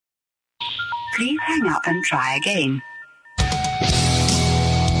Please hang up and try again.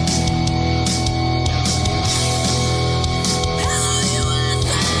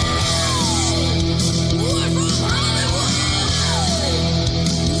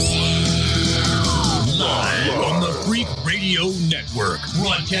 Network,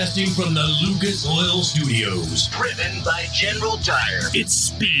 broadcasting from the Lucas Oil Studios. Driven by General Tire. It's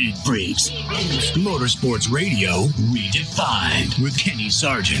Speed Freaks. Motorsports Radio redefined with Kenny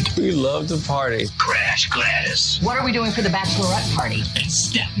Sargent. We love to party. Crash Gladys. What are we doing for the bachelorette party? And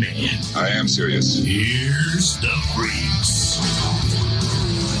Statman. I am serious. Here's the Freaks.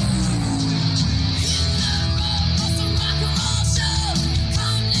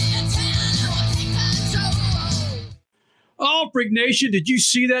 Oh, Freak Nation, did you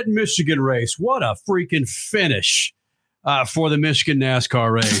see that Michigan race? What a freaking finish for the Michigan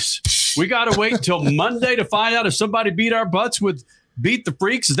NASCAR race. We got to wait until Monday to find out if somebody beat our butts with Beat the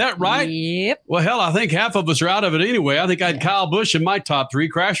Freaks. Is that right? Yep. Well, hell, I think half of us are out of it anyway. I think I had Kyle Busch in my top three.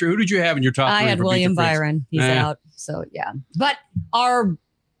 Crasher, who did you have in your top three? I had William Byron. He's out. So, yeah. But our,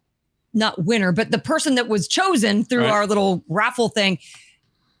 not winner, but the person that was chosen through our little raffle thing,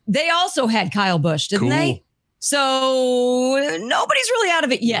 they also had Kyle Busch, didn't they? So nobody's really out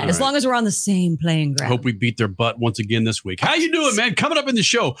of it yet, as long as we're on the same playing ground. Hope we beat their butt once again this week. How you doing, man? Coming up in the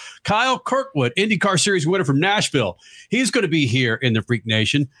show, Kyle Kirkwood, IndyCar Series winner from Nashville. He's going to be here in the Freak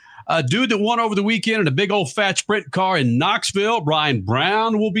Nation. A dude that won over the weekend in a big old fat sprint car in Knoxville, Brian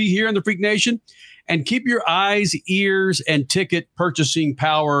Brown, will be here in the Freak Nation. And keep your eyes, ears, and ticket purchasing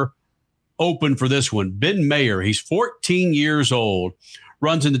power open for this one. Ben Maier, he's 14 years old.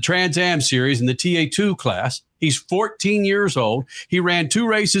 Runs in the Trans Am Series in the TA2 class. He's 14 years old. He ran 2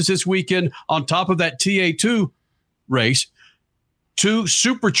 races this weekend on top of that TA2 race, 2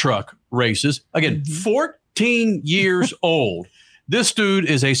 super truck races. Again, 14 years old. This dude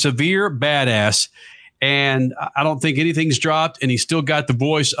is a severe badass, and I don't think anything's dropped, and he's still got the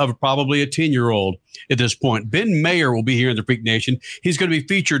voice of probably a 10-year-old at this point. Ben Maier will be here in the Freak Nation. He's going to be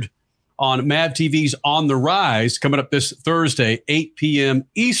featured on MAV TV's On the Rise coming up this Thursday, 8 p.m.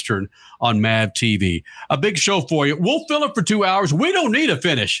 Eastern on MAV TV. A big show for you. We'll fill it for 2 hours. We don't need a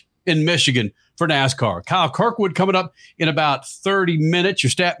finish in Michigan for NASCAR. Kyle Kirkwood coming up in about 30 minutes. Your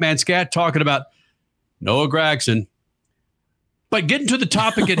Statman Scat talking about Noah Gragson. But getting to the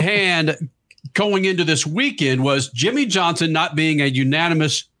topic at hand going into this weekend was Jimmie Johnson not being a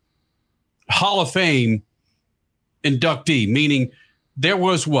unanimous Hall of Fame inductee, meaning there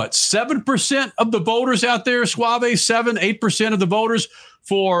was 7% of the voters out there, Suave, 8% of the voters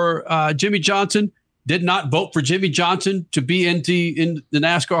for Jimmie Johnson did not vote for Jimmie Johnson to be in the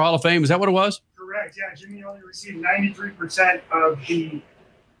NASCAR Hall of Fame. Is that what it was? Correct. Yeah. Jimmie only received 93% of the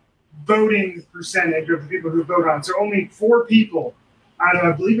voting percentage of the people who vote on. So only 4 people out of,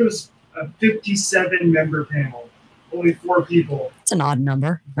 I believe it was a 57 member panel. Only 4 people. It's an odd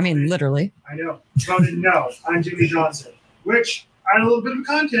number. I mean, literally. I know. Voted no on Jimmie Johnson, which, add a little bit of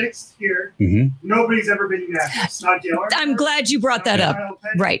context here. Nobody's ever been unanimous. Not Dale. I'm glad you brought that up.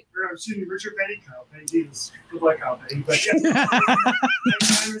 Petty, right. Or, excuse me, Richard Petty. Kyle Petty. Jesus. Good luck, Kyle Petty. But yeah.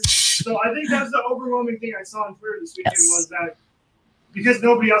 So I think that's the overwhelming thing I saw on Twitter this weekend was that because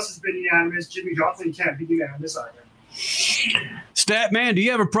nobody else has been unanimous, Jimmie Johnson can't be unanimous either. Statman, do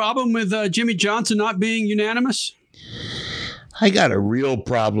you have a problem with Jimmie Johnson not being unanimous? I got a real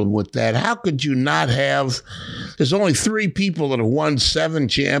problem with that. How could you not have? There's only 3 people that have won 7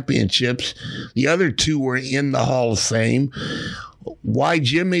 championships. The other 2 were in the Hall of Fame. Why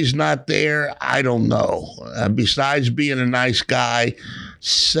Jimmy's not there, I don't know. Besides being a nice guy,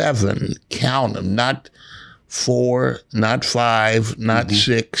 7, count them, not 4, not 5, not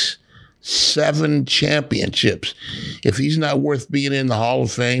 6. 7 championships. If he's not worth being in the Hall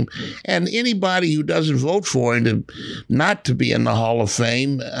of Fame, and anybody who doesn't vote for him not to be in the Hall of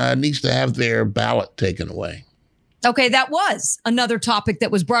Fame needs to have their ballot taken away. Okay, that was another topic that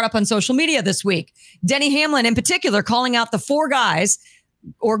was brought up on social media this week. Denny Hamlin in particular calling out the 4 guys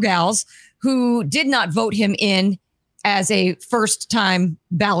or gals who did not vote him in as a first-time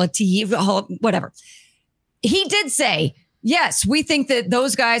ballottee, whatever. He did say, yes, we think that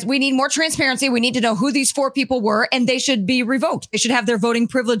those guys, we need more transparency. We need to know who these 4 people were, and they should be revoked. They should have their voting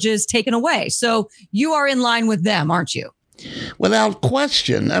privileges taken away. So you are in line with them, aren't you? Without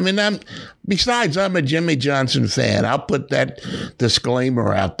question. I mean, Besides, I'm a Jimmy Johnson fan. I'll put that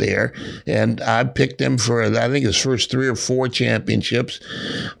disclaimer out there. And I picked him for, I think, his first 3 or 4 championships.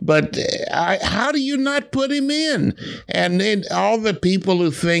 But how do you not put him in? And then all the people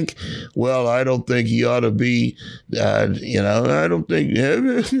who think, well, I don't think he ought to be, I don't think.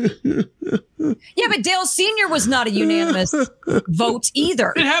 Yeah, but Dale Sr. was not a unanimous vote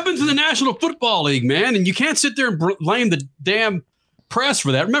either. It happens in the National Football League, man. And you can't sit there and blame the damn press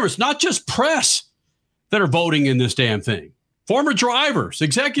for that. Remember, it's not just press that are voting in this damn thing. Former drivers,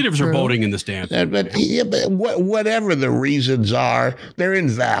 executives are voting in this damn thing. But whatever the reasons are, they're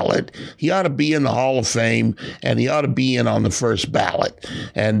invalid. He ought to be in the Hall of Fame, and he ought to be in on the first ballot.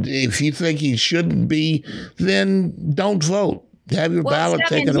 And if you think he shouldn't be, then don't vote. Have your ballot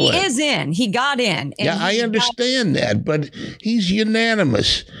taken away. He is in. He got in. Yeah, I understand that, but he's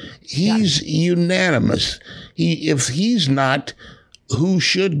unanimous. He's unanimous. If he's not, who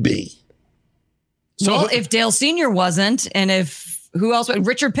should be? So if Dale Sr. wasn't, and if who else?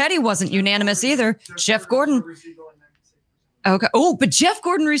 Richard Petty wasn't unanimous either. Jeff Gordon. Okay. Oh, but Jeff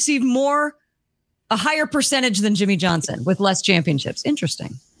Gordon received a higher percentage than Jimmy Johnson with less championships.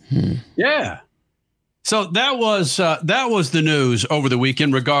 Interesting. Yeah. So that was the news over the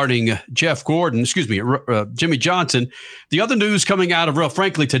weekend regarding Jimmy Johnson. The other news coming out of, real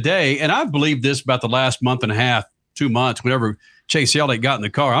frankly, today, and I've believed this about the last month and a half, 2 months, whenever Chase Elliott got in the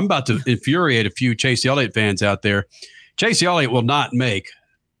car. I'm about to infuriate a few Chase Elliott fans out there. Chase Elliott will not make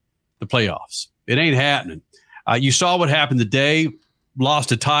the playoffs. It ain't happening. You saw what happened today.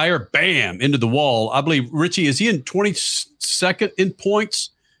 Lost a tire, bam, into the wall. I believe, Richie, is he in 22nd in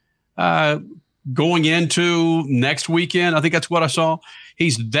points going into next weekend? I think that's what I saw.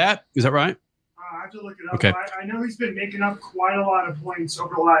 Is that right? I have to look it up. Okay. I know he's been making up quite a lot of points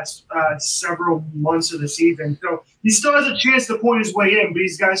over the last several months of the season. So he still has a chance to point his way in, but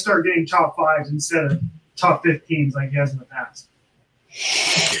he's got to start getting top 5s instead of top 15s like he has in the past.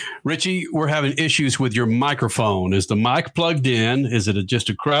 Richie, we're having issues with your microphone. Is the mic plugged in? Is it just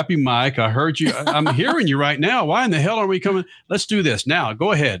a crappy mic? I heard you. I'm hearing you right now. Why in the hell are we coming? Let's do this now.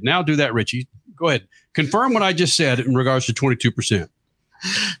 Go ahead. Now do that, Richie. Go ahead. Confirm what I just said in regards to 22%.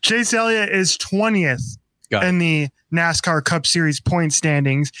 Chase Elliott is 20th in the NASCAR Cup Series point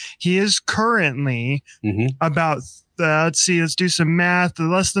standings. He is currently about, let's do some math,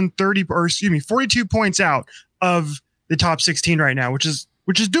 less than 42 points out of the top 16 right now, which is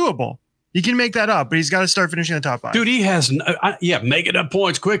doable. He can make that up, but he's got to start finishing in the top 5. Dude, he has, making up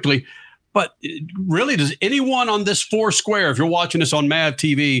points quickly. But really, does anyone on this four square, if you're watching this on MAV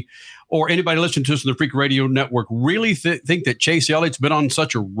TV, or anybody listening to us on the Freak Radio Network, really think that Chase Elliott's been on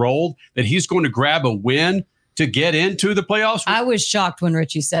such a roll that he's going to grab a win to get into the playoffs? I was shocked when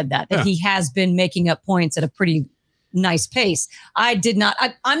Richie said that he has been making up points at a pretty nice pace. I did not.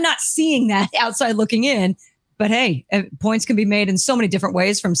 I'm not seeing that outside looking in. But hey, points can be made in so many different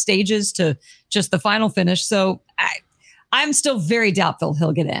ways, from stages to just the final finish. So I'm still very doubtful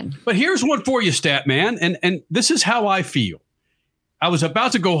he'll get in. But here's one for you, Stat Man, and this is how I feel. I was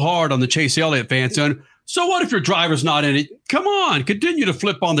about to go hard on the Chase Elliott fans, saying, so what if your driver's not in it? Come on, continue to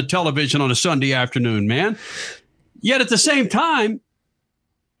flip on the television on a Sunday afternoon, man. Yet at the same time,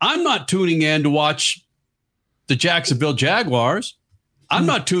 I'm not tuning in to watch the Jacksonville Jaguars. I'm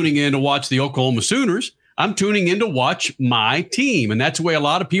not tuning in to watch the Oklahoma Sooners. I'm tuning in to watch my team. And that's the way a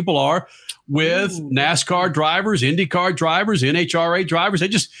lot of people are with NASCAR drivers, IndyCar drivers, NHRA drivers.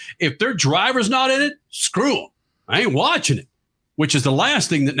 If their driver's not in it, screw them. I ain't watching it, which is the last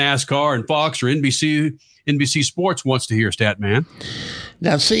thing that NASCAR and Fox or NBC Sports wants to hear, Stat Man.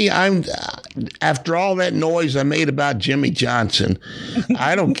 Now, see, after all that noise I made about Jimmy Johnson,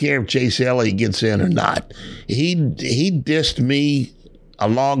 I don't care if Chase Elliott gets in or not. He dissed me a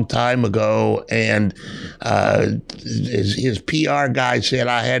long time ago, and his PR guy said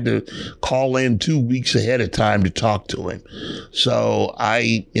I had to call in 2 weeks ahead of time to talk to him. So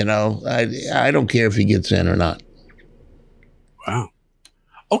I don't care if he gets in or not. Wow.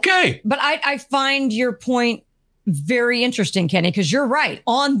 Okay. But I find your point very interesting, Kenny, because you're right.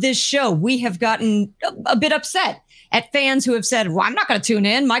 On this show, we have gotten a bit upset at fans who have said, well, I'm not going to tune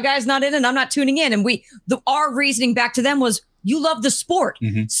in. My guy's not in and I'm not tuning in. And our reasoning back to them was, you love the sport.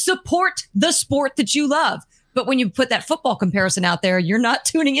 Support the sport that you love. But when you put that football comparison out there, you're not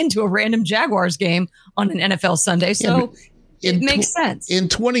tuning into a random Jaguars game on an NFL Sunday. So it makes sense. In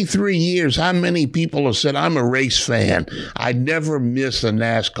 23 years, how many people have said, I'm a race fan? I never miss a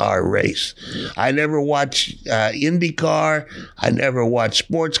NASCAR race. I never watch IndyCar. I never watch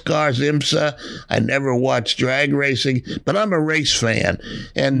sports cars, IMSA. I never watch drag racing, but I'm a race fan.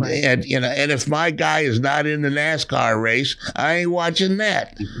 And if my guy is not in the NASCAR race, I ain't watching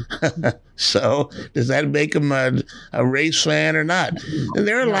that. So does that make them a race fan or not? And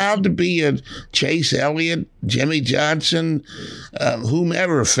they're allowed to be a Chase Elliott, Jimmy Johnson,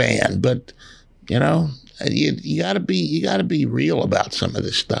 whomever fan. But, you know, you gotta be real about some of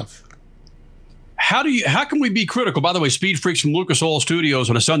this stuff. How can we be critical? By the way, Speed Freaks from Lucas Oil Studios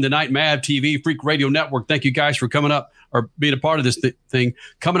on a Sunday night, MAV TV, Freak Radio Network. Thank you guys for coming up or being a part of this thing.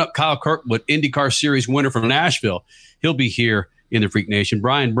 Coming up, Kyle Kirkwood, IndyCar Series winner from Nashville. He'll be here in the Freak Nation.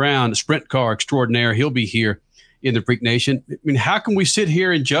 Brian Brown, sprint car extraordinaire. He'll be here in the Freak Nation. I mean, how can we sit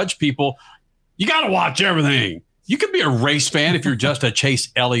here and judge people? You got to watch everything. You could be a race fan if you're just a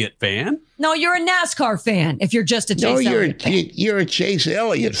Chase Elliott fan. No, you're a NASCAR fan if you're just a Chase Elliott fan. You're a Chase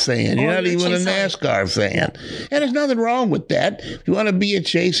Elliott fan. You're not even a NASCAR fan. And there's nothing wrong with that. If you want to be a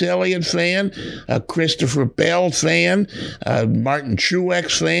Chase Elliott fan, a Christopher Bell fan, a Martin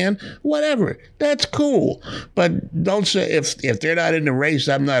Truex fan, whatever, that's cool. But don't say if they're not in the race,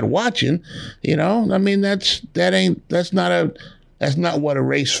 I'm not watching. You know, I mean, that's not what a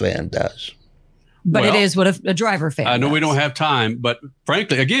race fan does. But it is what a driver fan I know does. We don't have time, but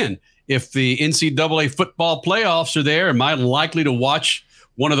frankly, again, if the NCAA football playoffs are there, am I likely to watch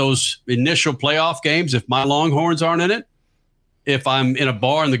one of those initial playoff games if my Longhorns aren't in it? If I'm in a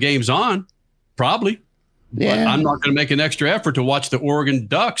bar and the game's on, probably. Yeah. But I'm not going to make an extra effort to watch the Oregon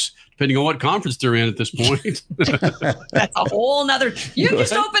Ducks, depending on what conference they're in at this point. That's a whole nother. You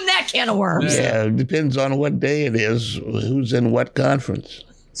just opened that can of worms. Yeah, it depends on what day it is, who's in what conference.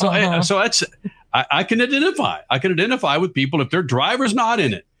 So that's. I can identify. I can identify with people if their driver's not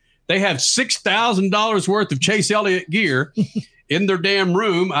in it. They have $6,000 worth of Chase Elliott gear in their damn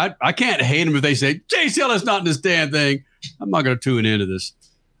room. I can't hate them if they say Chase Elliott's not in this damn thing. I'm not going to tune into this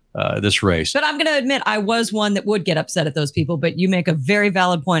race. But I'm going to admit I was one that would get upset at those people. But you make a very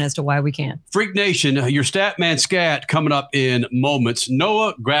valid point as to why we can't. Freak Nation, your Statman Scat coming up in moments.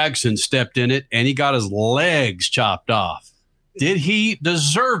 Noah Gragson stepped in it and he got his legs chopped off. Did he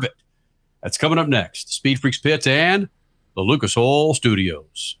deserve it? That's coming up next. Speed Freaks Pits and the Lucas Oil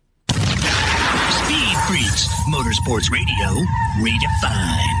Studios. Speed Freaks, Motorsports Radio,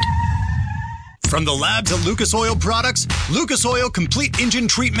 redefined. From the labs at Lucas Oil Products, Lucas Oil Complete Engine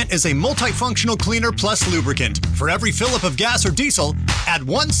Treatment is a multifunctional cleaner plus lubricant. For every fill-up of gas or diesel, add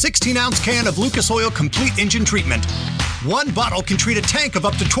one 16-ounce can of Lucas Oil Complete Engine Treatment. One bottle can treat a tank of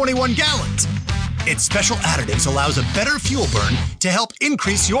up to 21 gallons. Its special additives allows a better fuel burn to help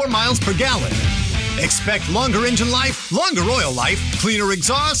increase your miles per gallon. Expect longer engine life, longer oil life, cleaner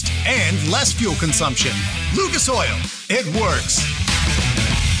exhaust, and less fuel consumption. Lucas Oil, it works.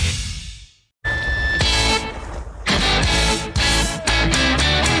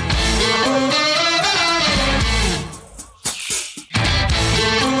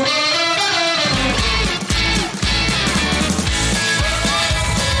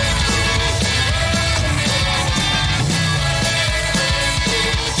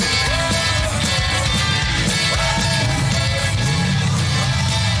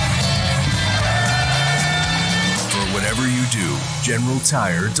 General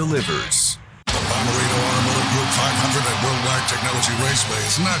Tire delivers. The Bommarito Automotive Group 500 at Worldwide Technology Raceway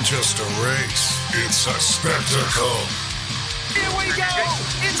is not just a race, it's a spectacle. Here we go!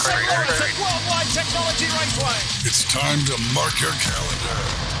 In St. Louis at Worldwide Technology Raceway. It's time to mark your calendar.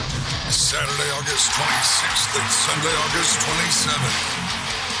 Saturday, August 26th and Sunday, August 27th.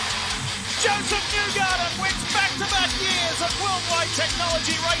 Joseph Newgarden wins back-to-back years at Worldwide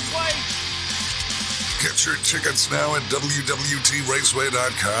Technology Raceway. Get your tickets now at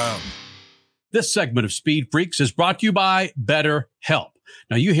www.raceway.com. This segment of Speed Freaks is brought to you by BetterHelp.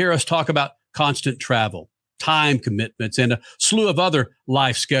 Now, you hear us talk about constant travel, time commitments, and a slew of other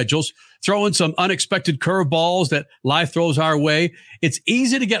life schedules. Throw in some unexpected curveballs that life throws our way. It's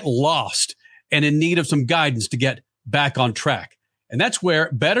easy to get lost and in need of some guidance to get back on track. And that's where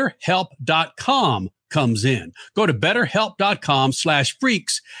BetterHelp.com comes in. Go to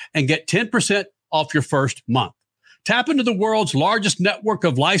BetterHelp.com/freaks and get 10% off your first month. Tap into the world's largest network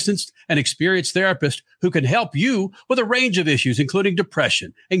of licensed and experienced therapists who can help you with a range of issues, including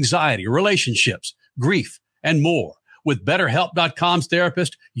depression, anxiety, relationships, grief, and more. With BetterHelp.com's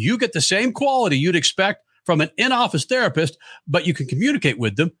therapist, you get the same quality you'd expect from an in-office therapist, but you can communicate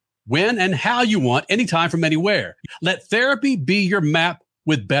with them when and how you want, anytime from anywhere. Let therapy be your map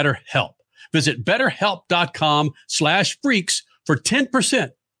with BetterHelp. Visit BetterHelp.com/freaks for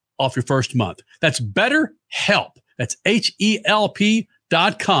 10% off your first month. That's BetterHelp. That's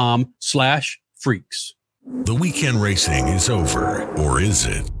HELP.com/freaks. The weekend racing is over, or is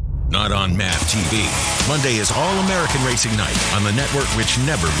it? not on MAV TV. Monday is All-American Racing Night on the network which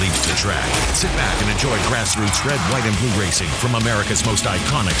never leaves the track. Sit back and enjoy grassroots red, white, and blue racing from America's most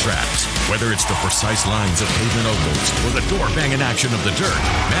iconic tracks. Whether it's the precise lines of pavement ovals or the door-banging action of the dirt,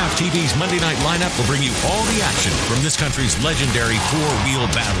 MAV TV's Monday night lineup will bring you all the action from this country's legendary four-wheel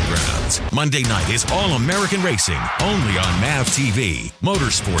battlegrounds. Monday night is All-American Racing, only on MAV TV,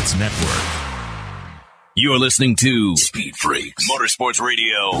 Motorsports Network. You're listening to Speed Freaks, Motorsports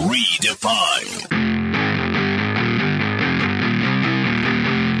Radio Redefined.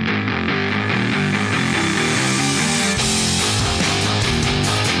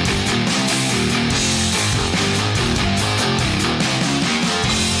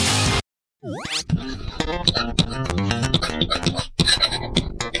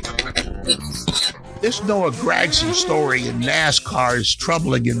 This Noah Gragson story in NASCAR is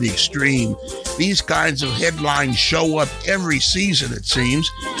troubling in the extreme. These kinds of headlines show up every season, it seems.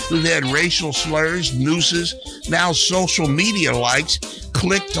 We've had racial slurs, nooses, now social media likes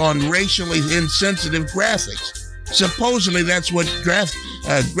clicked on racially insensitive graphics. Supposedly that's what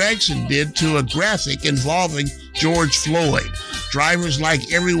Gragson did to a graphic involving George Floyd. Drivers,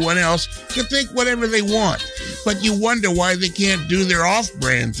 like everyone else, can think whatever they want, but you wonder why they can't do their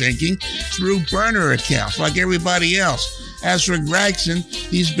off-brand thinking through burner accounts like everybody else. As for Gragson,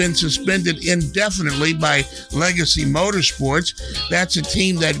 he's been suspended indefinitely by Legacy Motorsports. That's a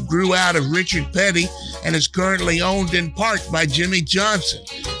team that grew out of Richard Petty and is currently owned in part by Jimmy Johnson.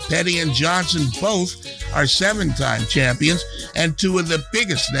 Petty and Johnson both are 7-time champions and two of the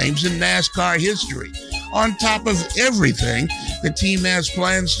biggest names in NASCAR history. On top of everything, the team has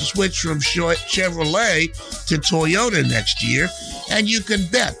plans to switch from Chevrolet to Toyota next year, and you can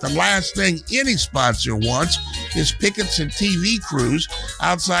bet the last thing any sponsor wants is pickets and TV crews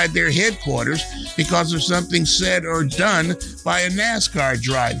outside their headquarters because of something said or done by a NASCAR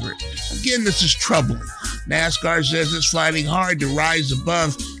driver. Again, this is troubling. NASCAR says it's fighting hard to rise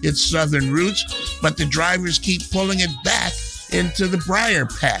above its southern roots, but the drivers keep pulling it back into the briar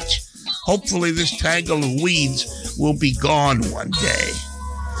patch. Hopefully this tangle of weeds will be gone one day.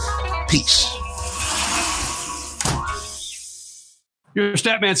 Peace. Your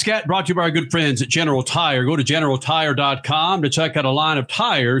Statman Scat brought to you by our good friends at General Tire. Go to GeneralTire.com to check out a line of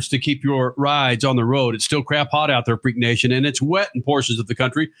tires to keep your rides on the road. It's still crap hot out there, Freak Nation, and it's wet in portions of the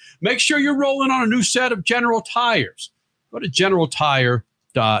country. Make sure you're rolling on a new set of General Tires. Go to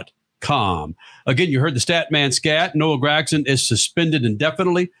GeneralTire.com. Again, you heard the Statman Scat. Noah Gragson is suspended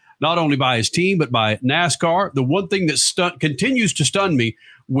indefinitely, not only by his team, but by NASCAR. The one thing that continues to stun me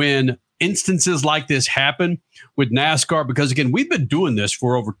when instances like this happen with NASCAR, because, again, we've been doing this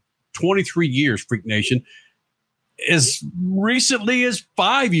for over 23 years, Freak Nation, as recently as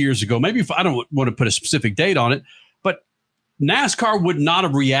 5 years ago. Maybe I don't want to put a specific date on it, but NASCAR would not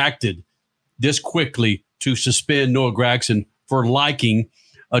have reacted this quickly to suspend Noah Gragson for liking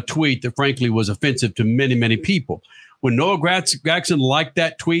a tweet that, frankly, was offensive to many, many people. When Noah Gragson liked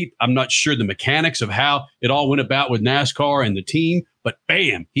that tweet, I'm not sure the mechanics of how it all went about with NASCAR and the team, but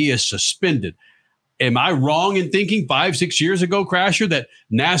bam, he is suspended. Am I wrong in thinking 5-6 years ago, Crasher, that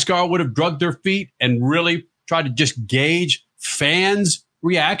NASCAR would have drugged their feet and really tried to just gauge fans'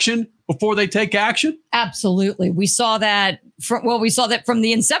 reaction before they take action? Absolutely. We saw that from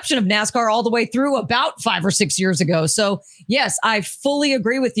the inception of NASCAR all the way through about 5 or 6 years ago. So yes, I fully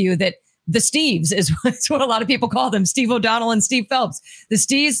agree with you that the Steves is what a lot of people call them, Steve O'Donnell and Steve Phelps. The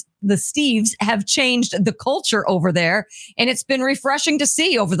Steves have changed the culture over there, and it's been refreshing to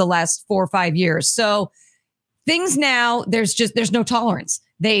see over the last 4 or 5 years. So things now, there's no tolerance.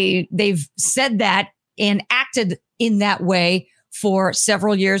 They've said that and acted in that way for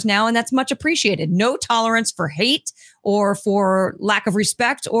several years now, and that's much appreciated. No tolerance for hate or for lack of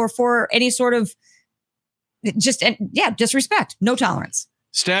respect or for any sort of disrespect. No tolerance.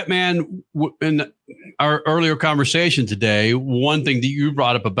 Statman, in our earlier conversation today, one thing that you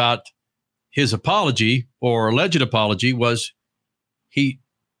brought up about his apology or alleged apology was he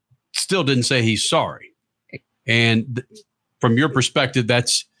still didn't say he's sorry. And from your perspective,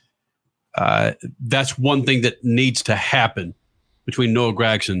 that's one thing that needs to happen between Noah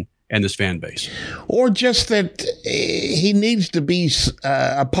Gragson and this fan base. Or just that he needs to be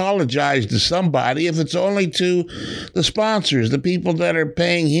apologized to somebody, if it's only to the sponsors, the people that are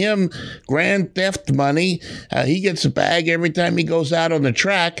paying him grand theft money. He gets a bag every time he goes out on the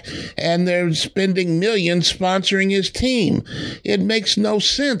track, and they're spending millions sponsoring his team. It makes no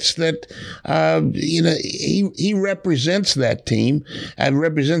sense that he represents that team and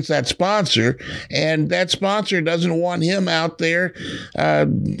represents that sponsor, and that sponsor doesn't want him out there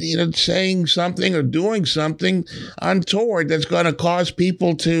saying something or doing something untoward that's going to cause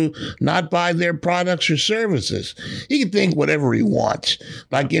people to not buy their products or services. He can think whatever he wants,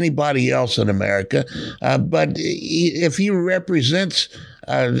 like anybody else in America. But if he represents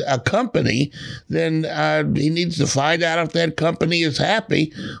a company, then he needs to find out if that company is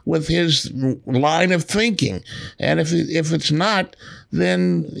happy with his line of thinking. And if it's not,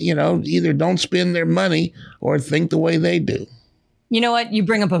 then, either don't spend their money or think the way they do. You know what? You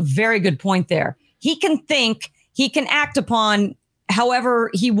bring up a very good point there. He can think, he can act upon however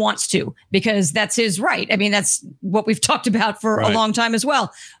he wants to, because that's his right. I mean, that's what we've talked about for a long time as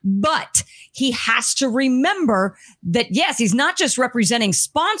well. But he has to remember that, yes, he's not just representing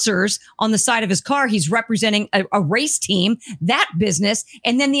sponsors on the side of his car. He's representing a race team, that business,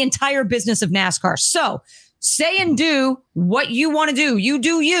 and then the entire business of NASCAR. So say and do what you want to do. You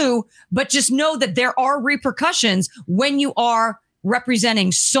do you, but just know that there are repercussions when you are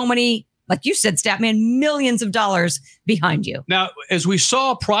representing so many, like you said, Statman, millions of dollars behind you. Now, as we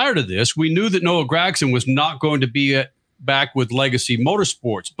saw prior to this, we knew that Noah Gragson was not going to be back with Legacy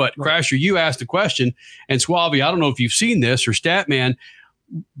Motorsports. But Crasher, you asked the question, and Suave, I don't know if you've seen this, or Statman,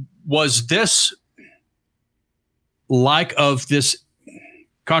 was this like of this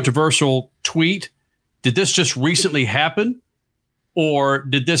controversial tweet? Did this just recently happen, or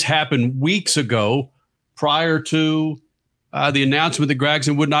did this happen weeks ago prior to the announcement that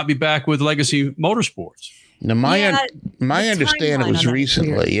Gragson would not be back with Legacy Motorsports? Now, my understanding it was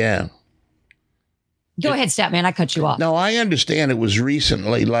recently, Go ahead, Statman. I cut you off. No, I understand it was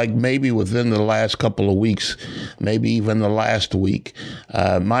recently, like maybe within the last couple of weeks, maybe even the last week.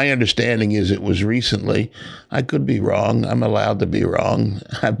 My understanding is it was recently. I could be wrong. I'm allowed to be wrong.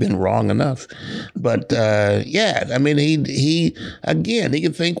 I've been wrong enough. But I mean, he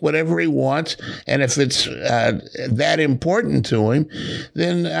can think whatever he wants. And if it's that important to him,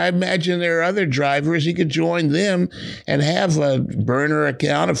 then I imagine there are other drivers. He could join them and have a burner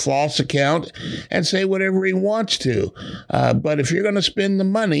account, a false account, and say whatever he wants to. But if you're going to spend the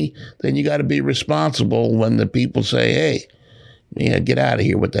money, then you got to be responsible when the people say, hey, get out of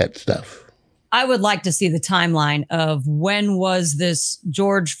here with that stuff. I would like to see the timeline of when was this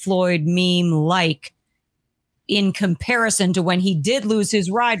George Floyd meme like in comparison to when he did lose his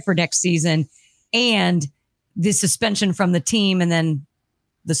ride for next season and the suspension from the team and then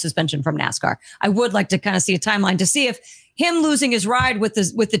the suspension from NASCAR. I would like to kind of see a timeline to see if him losing his ride with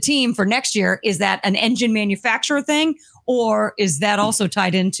the team for next year, is that an engine manufacturer thing, or is that also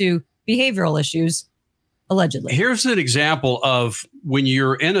tied into behavioral issues, allegedly? Here's an example of when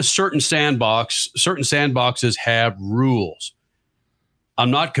you're in a certain sandbox, certain sandboxes have rules.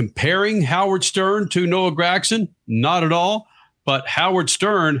 I'm not comparing Howard Stern to Noah Gragson, not at all, but Howard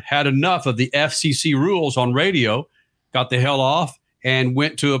Stern had enough of the FCC rules on radio, got the hell off, and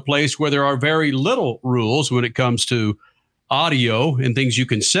went to a place where there are very little rules when it comes to audio and things you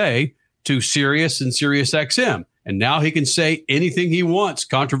can say, to Sirius and Sirius XM. And now he can say anything he wants,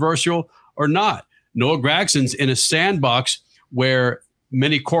 controversial or not. Noah Gragson's in a sandbox where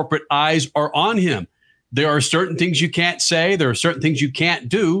many corporate eyes are on him. There are certain things you can't say. There are certain things you can't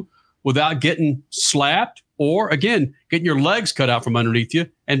do without getting slapped or, again, getting your legs cut out from underneath you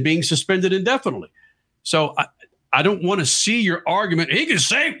and being suspended indefinitely. So I don't want to see your argument. He can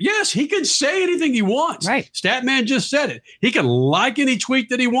say, yes, he can say anything he wants. Right. Statman just said it. He can like any tweet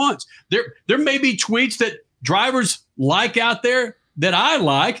that he wants. There may be tweets that drivers like out there that I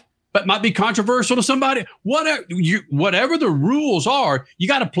like, but might be controversial to somebody. Whatever the rules are, you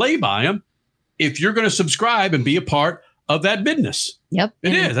got to play by them if you're going to subscribe and be a part of that business. Yep.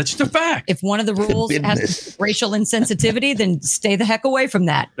 It is. That's just a fact. If one of the rules has racial insensitivity, then stay the heck away from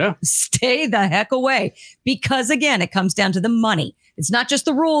that. Yeah. Stay the heck away. Because again, it comes down to the money. It's not just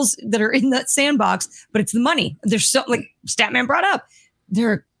the rules that are in that sandbox, but it's the money. There's so, like Statman brought up,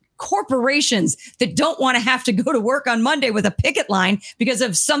 there are corporations that don't want to have to go to work on Monday with a picket line because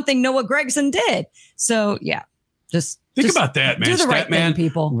of something Noah Gragson did. So yeah, just think about that, man. Do the right thing,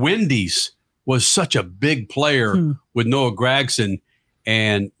 people. Wendy's was such a big player with Noah Gragson,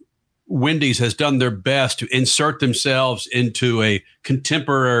 and Wendy's has done their best to insert themselves into a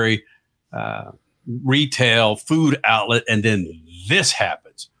contemporary retail food outlet, and then this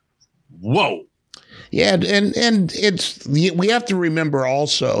happens. Whoa. Yeah, and we have to remember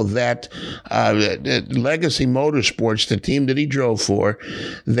also that Legacy Motorsports, the team that he drove for,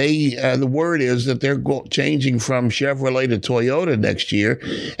 the word is that they're changing from Chevrolet to Toyota next year,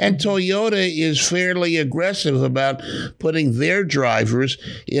 and Toyota is fairly aggressive about putting their drivers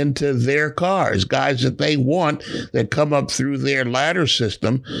into their cars, guys that they want that come up through their ladder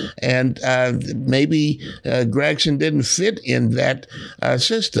system, and maybe Gragson didn't fit in that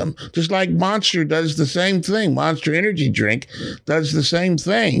system. Just like Monster does the same thing. Monster Energy Drink does the same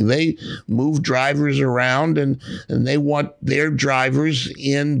thing. They move drivers around, and they want their drivers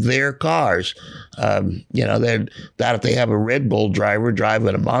in their cars. They're not if they have a Red Bull driver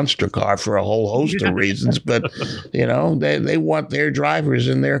driving a Monster car for a whole host of reasons, but they want their drivers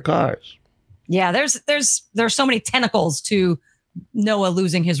in their cars. Yeah, there's so many tentacles to Noah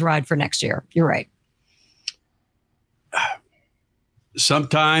losing his ride for next year. You're right.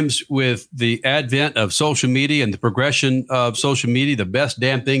 Sometimes with the advent of social media and the progression of social media, the best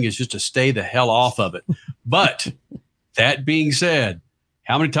damn thing is just to stay the hell off of it. But that being said,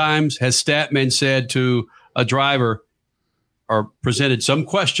 how many times has Statman said to a driver or presented some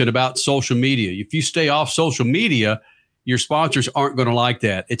question about social media? If you stay off social media, your sponsors aren't going to like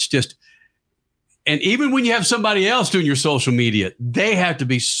that. It's just, and even when you have somebody else doing your social media, they have to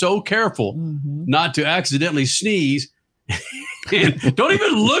be so careful not to accidentally sneeze. And don't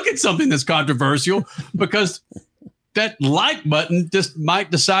even look at something that's controversial, because that like button just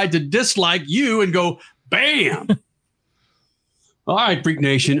might decide to dislike you and go bam. All right, Freak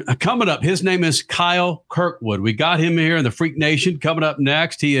Nation. Coming up, his name is Kyle Kirkwood. We got him here in the Freak Nation. Coming up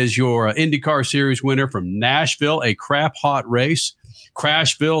next, he is your IndyCar Series winner from Nashville, a crap hot race.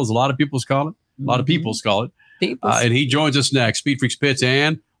 Crashville, as a lot of people call it. A lot of people call it. And he joins us next. SpeedFreaks Pits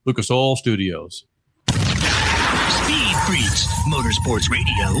and Lucas Oil Studios. SpeedFreaks, Motorsports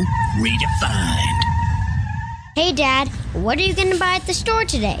Radio, redefined. Hey, Dad, what are you going to buy at the store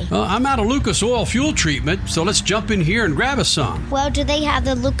today? I'm out of Lucas Oil fuel treatment, so let's jump in here and grab us some. Well, do they have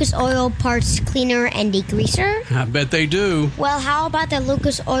the Lucas Oil parts cleaner and degreaser? I bet they do. Well, how about the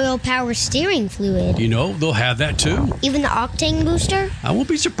Lucas Oil power steering fluid? They'll have that too. Even the octane booster? I won't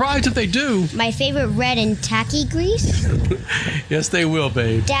be surprised if they do. My favorite red and tacky grease? Yes, they will,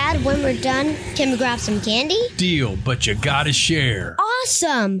 babe. Dad, when we're done, can we grab some candy? Deal, but you gotta share.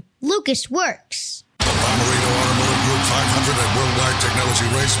 Awesome! Lucas works. The Bommarito Automotive Group 500 at Worldwide Technology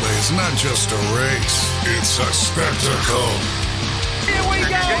Raceway is not just a race, it's a spectacle. Here we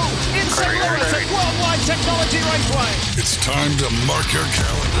go! In St. Louis at Worldwide Technology Raceway. It's time to mark your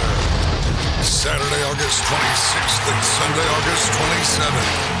calendar. Saturday, August 26th and Sunday, August 27th.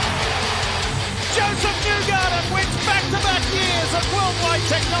 Joseph Newgarden wins back-to-back years at Worldwide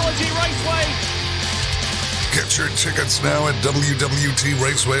Technology Raceway. Get your tickets now at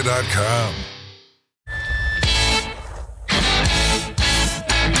www.raceway.com.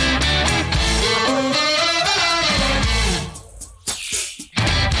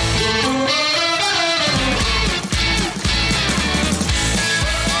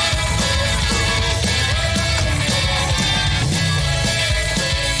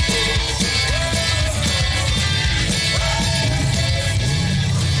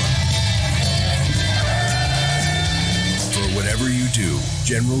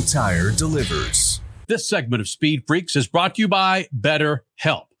 General Tire delivers. This segment of Speed Freaks is brought to you by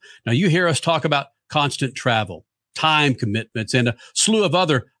BetterHelp. Now, you hear us talk about constant travel, time commitments, and a slew of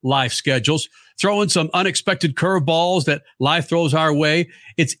other life schedules. Throw in some unexpected curveballs that life throws our way.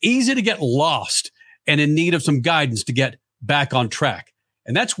 It's easy to get lost and in need of some guidance to get back on track.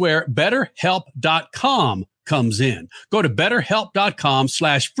 And that's where BetterHelp.com comes in. Go to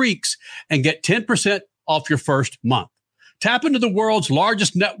BetterHelp.com/freaks and get 10% off your first month. Tap into the world's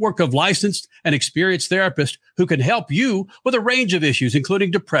largest network of licensed and experienced therapists who can help you with a range of issues,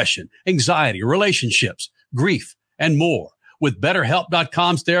 including depression, anxiety, relationships, grief, and more. With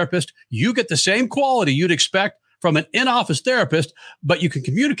BetterHelp.com's therapist, you get the same quality you'd expect from an in-office therapist, but you can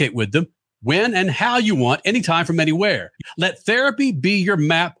communicate with them when and how you want, anytime from anywhere. Let therapy be your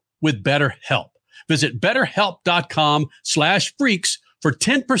map with BetterHelp. Visit BetterHelp.com/freaks for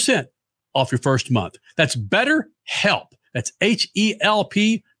 10% off your first month. That's BetterHelp. That's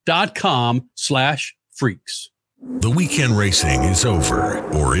HELP.com/freaks. The weekend racing is over,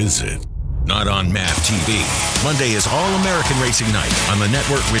 or is it? Not on MAV TV. Monday is All-American Racing Night on the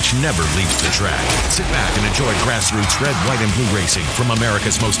network which never leaves the track. Sit back and enjoy grassroots red, white, and blue racing from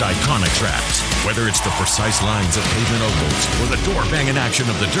America's most iconic tracks. Whether it's the precise lines of pavement ovals or the door-banging action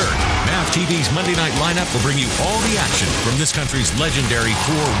of the dirt, MAV TV's Monday night lineup will bring you all the action from this country's legendary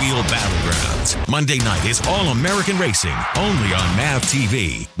four-wheel battlegrounds. Monday night is All-American Racing, only on MAV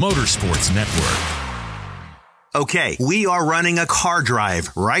TV, Motorsports Network. Okay, we are running a car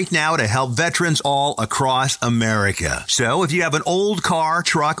drive right now to help veterans all across America. So if you have an old car,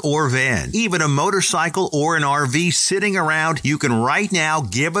 truck, or van, even a motorcycle or an RV sitting around, you can right now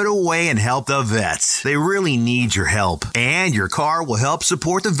give it away and help the vets. They really need your help. And your car will help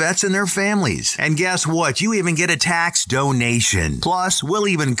support the vets and their families. And guess what? You even get a tax donation. Plus, we'll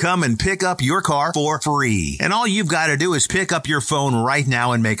even come and pick up your car for free. And all you've got to do is pick up your phone right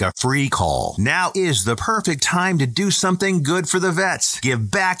now and make a free call. Now is the perfect time to do something good for the vets.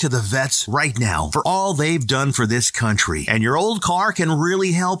 Give back to the vets right now for all they've done for this country. And your old car can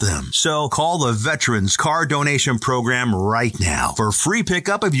really help them. So call the Veterans Car Donation Program right now for free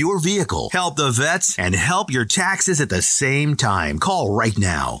pickup of your vehicle. Help the vets and help your taxes at the same time. Call right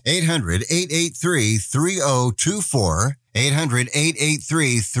now. 800-883-3024.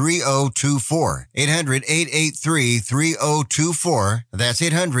 800-883-3024. 800-883-3024. That's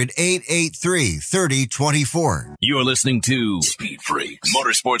 800-883-3024. You're listening to Speed Freaks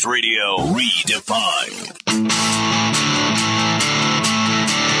Motorsports Radio Redefined.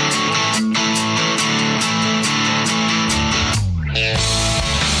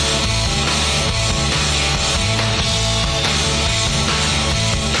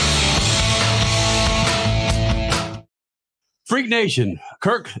 Freak Nation,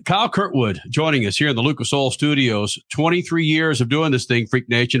 Kyle Kirkwood joining us here in the Lucas Oil Studios. 23 years of doing this thing, Freak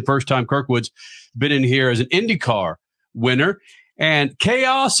Nation. First time Kirkwood's been in here as an IndyCar winner. And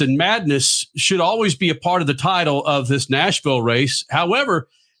chaos and madness should always be a part of the title of this Nashville race. However,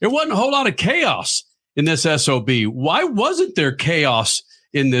 there wasn't a whole lot of chaos in this SOB. Why wasn't there chaos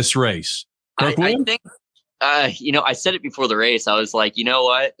in this race? I think, I said it before the race. I was like, you know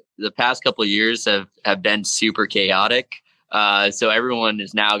what? The past couple of years have been super chaotic. So everyone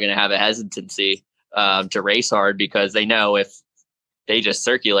is now going to have a hesitancy to race hard because they know if they just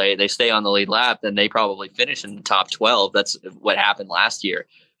circulate, they stay on the lead lap, then they probably finish in the top 12. That's what happened last year.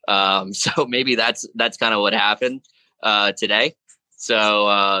 So maybe that's kind of what happened today.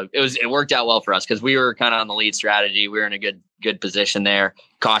 So it worked out well for us because we were kind of on the lead strategy. We were in a good position there.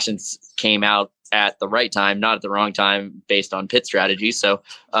 Cautions came out at the right time, not at the wrong time, based on pit strategy. So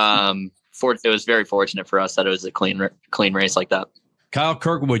it was very fortunate for us that it was a clean race like that. Kyle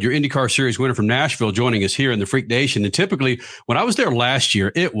Kirkwood, your IndyCar Series winner from Nashville, joining us here in the Freak Nation. And typically, when I was there last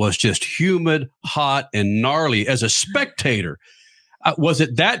year, it was just humid, hot, and gnarly. As a spectator, was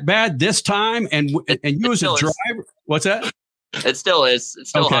it that bad this time? And you as a driver, what's that? It still is.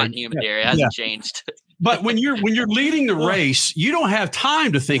 It's still hot and humid here. It hasn't changed. But when you're leading the race, you don't have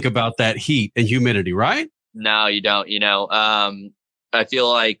time to think about that heat and humidity, right? No, you don't. I feel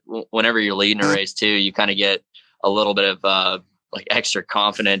like whenever you're leading a race too, you kind of get a little bit of like extra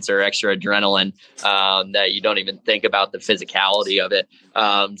confidence or extra adrenaline that you don't even think about the physicality of it.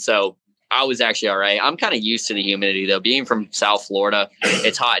 So I was actually all right. I'm kind of used to the humidity though. Being from South Florida,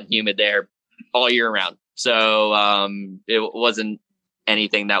 it's hot and humid there all year round. So it wasn't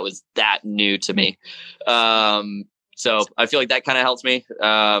anything that was that new to me. So I feel like that kind of helps me.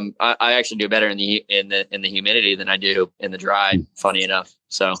 I actually do better in the humidity than I do in the dry, funny enough.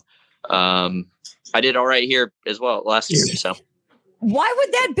 So I did all right here as well last year. So why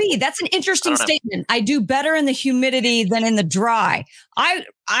would that be? That's an interesting statement. I do better in the humidity than in the dry. I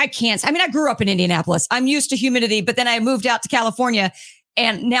can't. I mean, I grew up in Indianapolis. I'm used to humidity, but then I moved out to California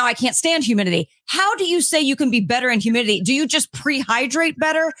and now I can't stand humidity. How do you say you can be better in humidity? Do you just pre-hydrate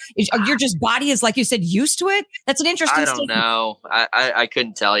better? Your just body is, like you said, used to it? That's an interesting statement. Know. I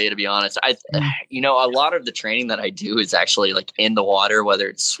couldn't tell you, to be honest. A lot of the training that I do is actually like in the water, whether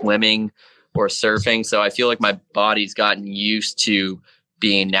it's swimming or surfing. So I feel like my body's gotten used to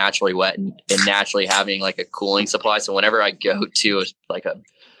being naturally wet and naturally having like a cooling supply. So whenever I go to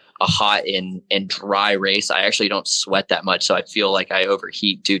a hot and dry race, I actually don't sweat that much. So I feel like I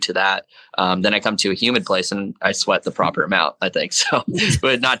overheat due to that. Then I come to a humid place and I sweat the proper amount, I think. So,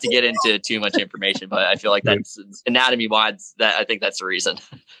 but not to get into too much information, but I feel like that's anatomy wise, that I think that's the reason.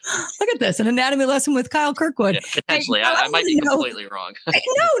 Look at this, an anatomy lesson with Kyle Kirkwood. Yeah, potentially. I might be completely wrong.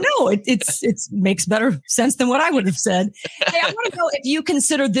 No, it makes better sense than what I would have said. Hey, I want to know if you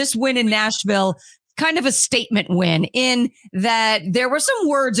consider this win in Nashville kind of a statement win, in that there were some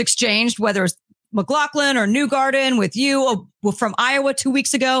words exchanged, whether it's McLaughlin or Newgarden with you from Iowa 2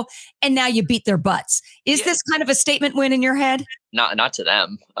 weeks ago, and now you beat their butts. Is this kind of a statement win in your head? Not to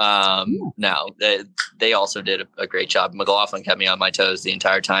them. No, they also did a great job. McLaughlin kept me on my toes the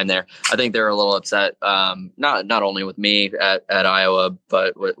entire time there. I think they were a little upset, not only with me at Iowa,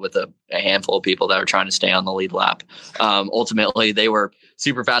 but with a handful of people that were trying to stay on the lead lap. Ultimately, they were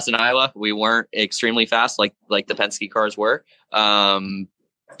super fast in Iowa. We weren't extremely fast like the Penske cars were.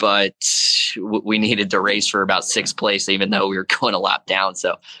 But much we needed to race for about 6th place, even though we were going a lap down.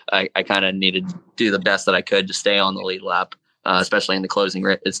 So I kind of needed to do the best that I could to stay on the lead lap, especially in the closing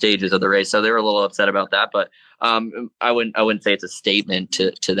stages of the race. So they were a little upset about that, but I wouldn't say it's a statement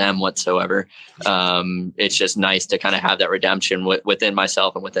to them whatsoever. It's just nice to kind of have that redemption within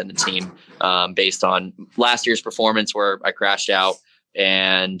myself and within the team, based on last year's performance where I crashed out,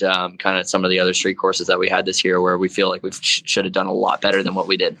 and kind of some of the other street courses that we had this year where we feel like we should have done a lot better than what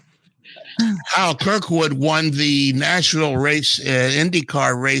we did. Kyle Kirkwood won the Nashville race,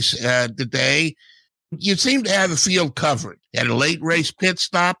 IndyCar race today. You seem to have the field covered. You had a late race pit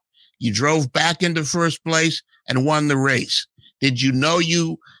stop. You drove back into first place and won the race. Did you know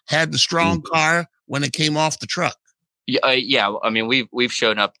you had the strong car when it came off the truck? Yeah. I mean, we've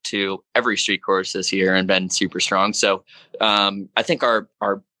shown up to every street course this year and been super strong. So I think our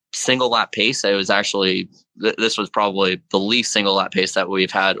single lap pace, it was actually, this was probably the least single lap pace that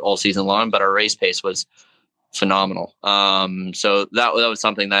we've had all season long, but our race pace was phenomenal. So that was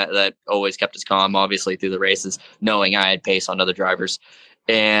something that always kept us calm, obviously, through the races, knowing I had pace on other drivers.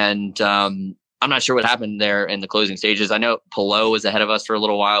 And I'm not sure what happened there in the closing stages. I know Pelot was ahead of us for a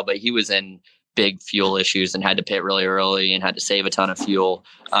little while, but he was in big fuel issues and had to pit really early and had to save a ton of fuel.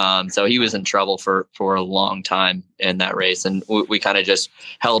 So he was in trouble for a long time in that race. And we kind of just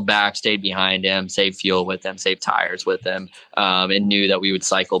held back, stayed behind him, saved fuel with him, saved tires with him, and knew that we would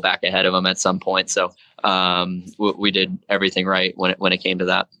cycle back ahead of him at some point. So we did everything right when it came to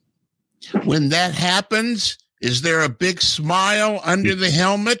that. When that happens, is there a big smile under the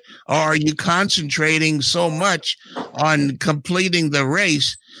helmet, or are you concentrating so much on completing the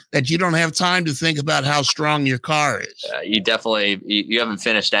race that you don't have time to think about how strong your car is? You definitely, you haven't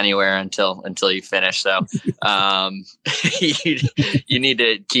finished anywhere until you finish. So you need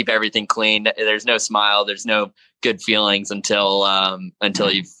to keep everything clean. There's no smile. There's no good feelings until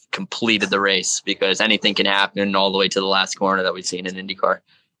you've completed the race, because anything can happen all the way to the last corner that we've seen in IndyCar.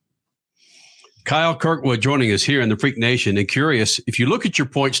 Kyle Kirkwood joining us here in the Freak Nation. And curious, if you look at your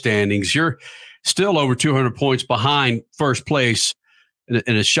point standings, you're still over 200 points behind first place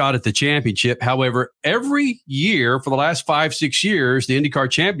in a shot at the championship. However, every year for the last 5-6 years, the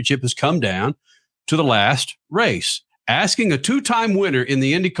IndyCar championship has come down to the last race. Asking a 2-time winner in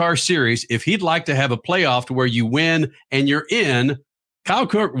the IndyCar series if he'd like to have a playoff to where you win and you're in, Kyle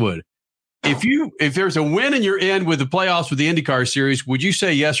Kirkwood, if there's a win and you're in with the playoffs with the IndyCar series, would you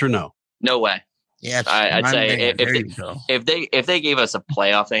say yes or no? No way. Yeah, I'd say if they gave us a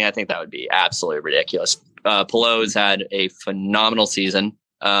playoff thing, I think that would be absolutely ridiculous. Pelot's had a phenomenal season.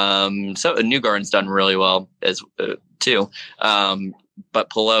 So Newgarden's done really well as too. But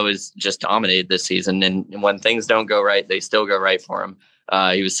Pelot has just dominated this season, and when things don't go right, they still go right for him.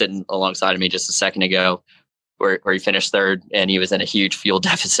 He was sitting alongside of me just a second ago, where he finished third, and he was in a huge fuel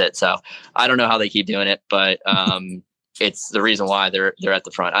deficit. So I don't know how they keep doing it, but it's the reason why they're at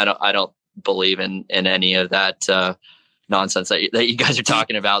the front. I don't believe in any of that nonsense that you guys are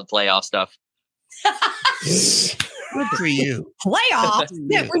talking about, playoff stuff. Good for you. Playoffs?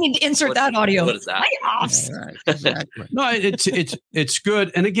 Yeah, we need to insert that audio. What is that? Playoffs. Yeah, right, exactly. No, it's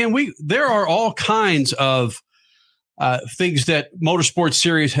good. And again, there are all kinds of things that Motorsports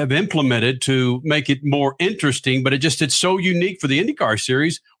Series have implemented to make it more interesting, but it's so unique for the IndyCar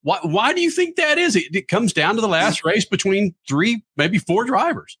series. Why do you think that is? It comes down to the last race between 3, maybe 4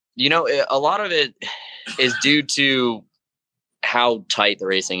 drivers. You know, a lot of it is due to how tight the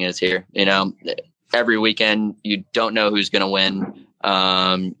racing is here. You know, every weekend you don't know who's going to win.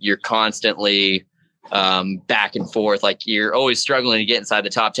 You're constantly back and forth. Like, you're always struggling to get inside the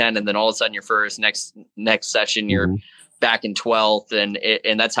top 10, and then all of a sudden you're first. Next session you're back in 12th,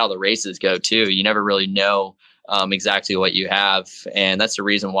 and that's how the races go too. You never really know exactly what you have, and that's the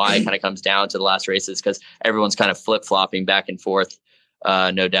reason why it kind of comes down to the last races, because everyone's kind of flip-flopping back and forth.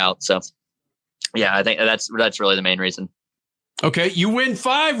 No doubt. So, yeah, I think that's really the main reason. Okay, you win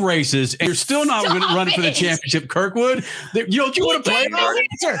 5 races, and you're still not running for the championship, Kirkwood. You want to play?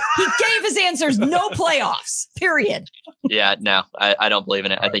 He gave his answers. No playoffs. Period. Yeah, no, I don't believe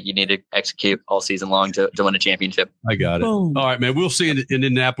in it. I think you need to execute all season long to win a championship. I got it. Boom. All right, man. We'll see you in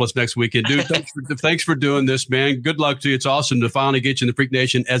Indianapolis next weekend, dude. Thanks for doing this, man. Good luck to you. It's awesome to finally get you in the Freak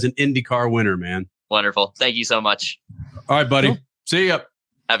Nation as an IndyCar winner, man. Wonderful. Thank you so much. All right, buddy. Cool. See ya.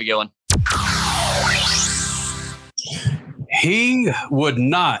 Have a good one. He would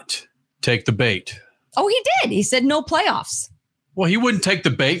not take the bait. Oh, he did. He said no playoffs. Well, he wouldn't take the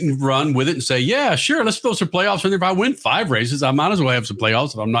bait and run with it and say, yeah, sure, let's throw some playoffs in there. If I win 5 races, I might as well have some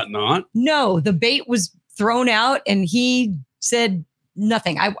playoffs if I'm not. No, the bait was thrown out, and he said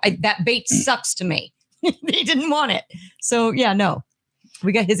nothing. That bait sucks to me. He didn't want it. So, yeah, no.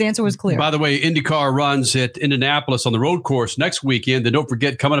 His answer was clear. By the way, IndyCar runs at Indianapolis on the road course next weekend. Then don't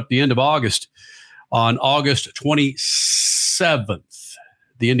forget, coming up the end of August, on August 27th,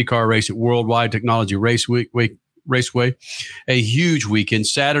 the IndyCar race at Worldwide Technology Raceway. A huge weekend,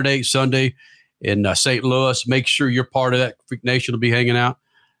 Saturday, Sunday in St. Louis. Make sure you're part of that. Freak Nation will be hanging out.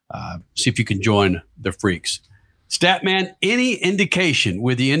 See if you can join the Freaks. Statman, any indication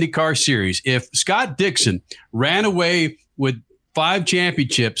with the IndyCar series, if Scott Dixon ran away with 5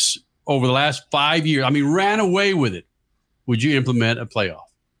 championships over the last 5 years, ran away with it, would you implement a playoff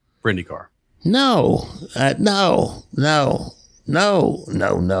for IndyCar? No.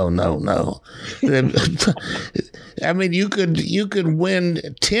 You could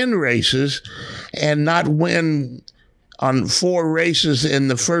win 10 races and not win on 4 races in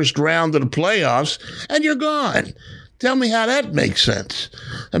the first round of the playoffs, and you're gone. Tell me how that makes sense.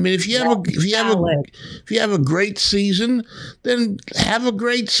 If you have a great season, then have a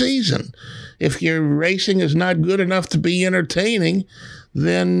great season. If your racing is not good enough to be entertaining,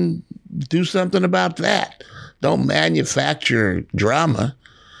 then do something about that. Don't manufacture drama.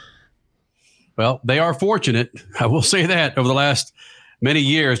 Well, they are fortunate, I will say that, over the last many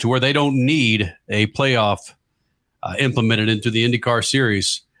years to where they don't need a playoff implemented into the IndyCar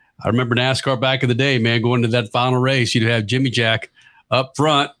series. I remember NASCAR back in the day, man, going to that final race, you'd have Jimmy Jack up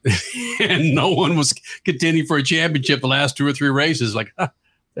front and no one was contending for a championship the last 2 or 3 races. Like,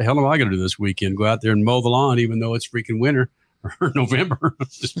 the hell am I going to do this weekend? Go out there and mow the lawn, even though it's freaking winter or November.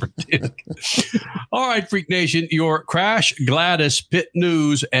 Just pretend. All right, Freak Nation, your Crash Gladys pit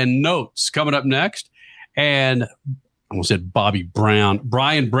news and notes coming up next. And I almost said Brian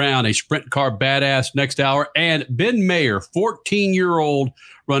Brown, a sprint car badass, next hour. And Ben Maier, 14-year-old,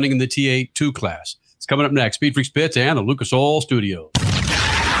 running in the T82 class. It's coming up next. Speed Freaks Pits and the Lucas Oil Studio.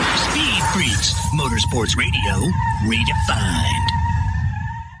 Speed Freaks, Motorsports Radio, redefined.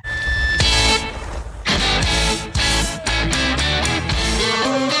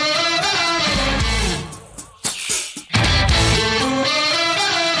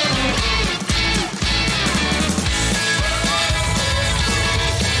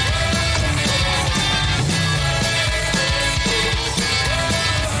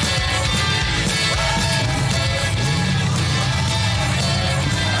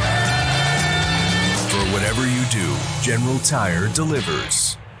 General Tire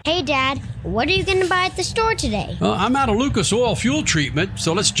delivers. Hey, Dad, what are you going to buy at the store today? I'm out of Lucas Oil fuel treatment,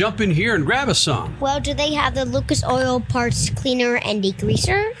 so let's jump in here and grab us some. Well, do they have the Lucas Oil parts cleaner and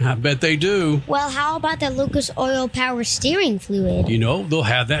degreaser? I bet they do. Well, how about the Lucas Oil power steering fluid? They'll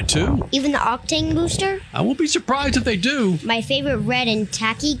have that too. Even the octane booster? I won't be surprised if they do. My favorite red and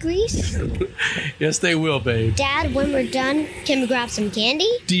tacky grease? Yes, they will, babe. Dad, when we're done, can we grab some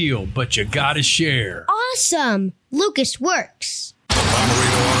candy? Deal, but you gotta share. Awesome! Lucas works. The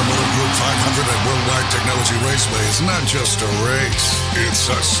Bommarito Automotive Group 500 at Worldwide Technology Raceway is not just a race, it's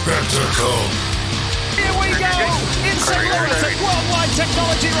a spectacle. Here we go! It's St. Louis at Worldwide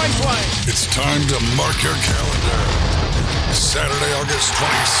Technology Raceway. It's time to mark your calendar. Saturday, August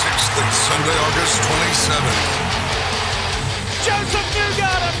 26th and Sunday, August 27th. Joseph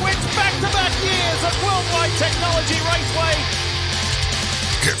Newgarden wins back-to-back years at Worldwide Technology Raceway.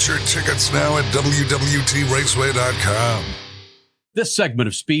 Get your tickets now at www.raceway.com. This segment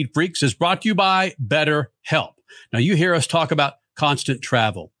of Speed Freaks is brought to you by BetterHelp. Now, you hear us talk about constant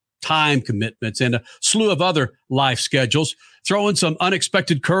travel, time commitments, and a slew of other life schedules. Throw in some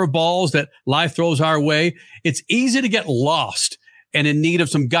unexpected curveballs that life throws our way. It's easy to get lost and in need of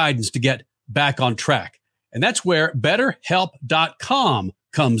some guidance to get back on track. And that's where BetterHelp.com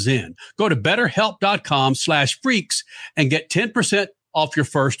comes in. Go to BetterHelp.com/freaks and get 10% off your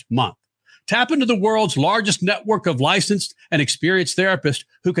first month. Tap into the world's largest network of licensed and experienced therapists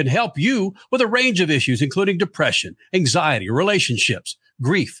who can help you with a range of issues, including depression, anxiety, relationships,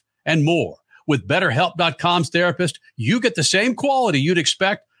 grief, and more. With BetterHelp.com's therapist, you get the same quality you'd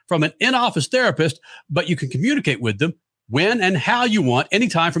expect from an in-office therapist, but you can communicate with them when and how you want,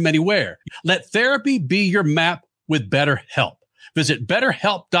 anytime from anywhere. Let therapy be your map with BetterHelp. Visit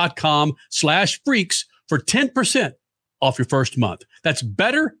BetterHelp.com/freaks for 10% off your first month. That's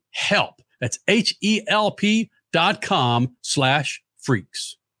BetterHelp. That's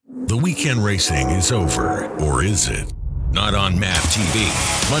HELP.com/freaks. The weekend racing is over, or is it? Not on MAV TV.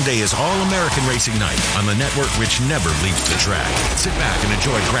 Monday is All-American Racing Night on the network which never leaves the track. Sit back and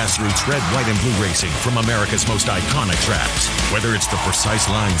enjoy grassroots red, white, and blue racing from America's most iconic tracks. Whether it's the precise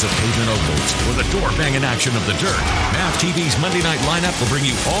lines of pavement ovals or the door-banging action of the dirt, MAV TV's Monday night lineup will bring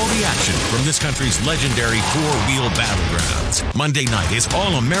you all the action from this country's legendary four-wheel battlegrounds. Monday night is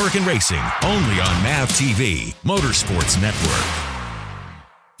All-American Racing, only on MAV TV, Motorsports Network.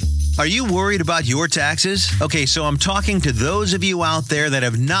 Are you worried about your taxes? Okay, so I'm talking to those of you out there that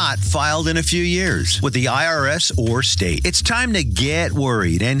have not filed in a few years with the IRS or state. It's time to get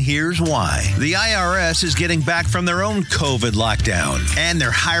worried, and here's why. The IRS is getting back from their own COVID lockdown, and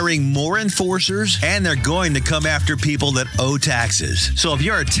they're hiring more enforcers, and they're going to come after people that owe taxes. So if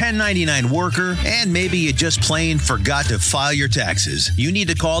you're a 1099 worker, and maybe you just plain forgot to file your taxes, you need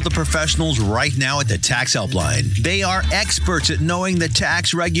to call the professionals right now at the Tax Helpline. They are experts at knowing the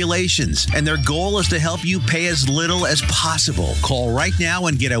tax regulations, and their goal is to help you pay as little as possible. Call right now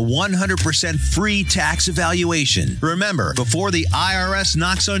and get a 100% free tax evaluation. Remember, before the IRS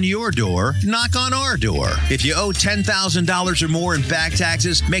knocks on your door, knock on our door. If you owe $10,000 or more in back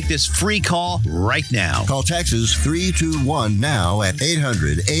taxes, make this free call right now. Call Texas 321 now at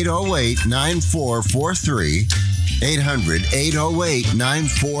 800-808-9443.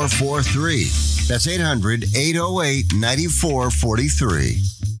 800-808-9443. That's 800-808-9443.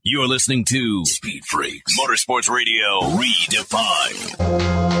 You're listening to Speed Freaks, Motorsports Radio Redefined.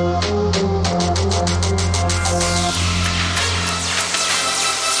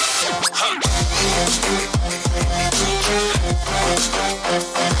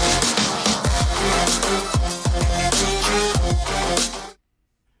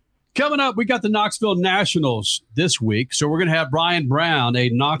 Coming up, we got the Knoxville Nationals this week. So we're going to have Brian Brown, a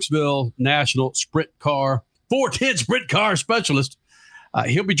Knoxville National Sprint Car, 410 Sprint Car specialist.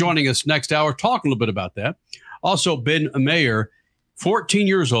 He'll be joining us next hour, talking a little bit about that. Also, Ben Maier, 14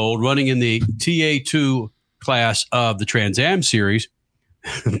 years old, running in the TA2 class of the Trans Am Series,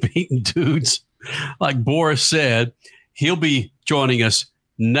 beating dudes, like Boris said. He'll be joining us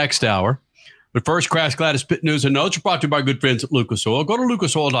next hour. But first, Crash Gladys Pit News and Notes are brought to you by good friends at Lucas Oil. Go to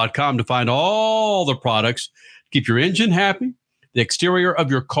lucasoil.com to find all the products to keep your engine happy, the exterior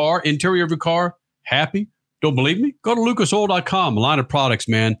of your car, interior of your car happy. Don't believe me? Go to lucasoil.com. A line of products,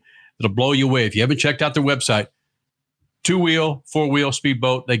 man, that'll blow you away. If you haven't checked out their website, 2-wheel, 4-wheel,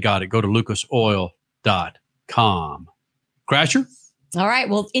 speedboat, they got it. Go to lucasoil.com. Crasher? All right.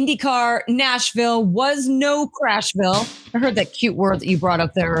 Well, IndyCar Nashville was no Crashville. I heard that cute word that you brought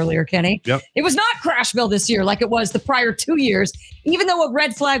up there earlier, Kenny. Yep. It was not Crashville this year like it was the prior 2 years, even though a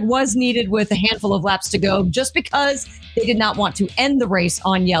red flag was needed with a handful of laps to go, just because they did not want to end the race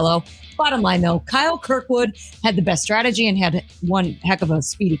on yellow. Bottom line, though, Kyle Kirkwood had the best strategy and had one heck of a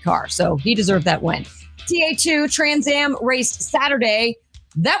speedy car, so he deserved that win. TA2 Trans Am raced Saturday.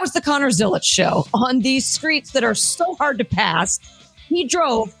 That was the Connor Zilic show on these streets that are so hard to pass. He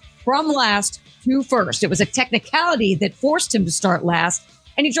drove from last to first. It was a technicality that forced him to start last,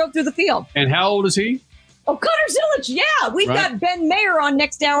 and he drove through the field. And how old is he? Oh, Connor Zilic, yeah. We've got Ben Maier on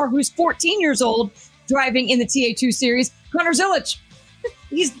next hour, who's 14 years old, driving in the TA2 series. Connor Zilic,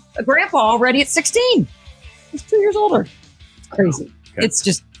 he's a grandpa already at 16. He's 2 years older. It's crazy. Okay. It's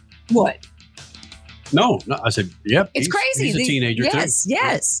just, what? No, I said, yep. It's crazy. He's a teenager, too.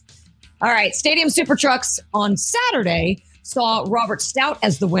 Yes. All right, Stadium Super Trucks on Saturday saw Robert Stout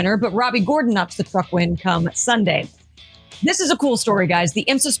as the winner, but Robbie Gordon notched the truck win come Sunday. This is a cool story, guys. The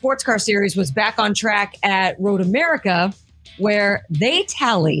IMSA Sports Car Series was back on track at Road America, where they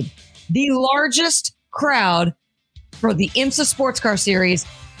tallied the largest crowd for the IMSA Sports Car Series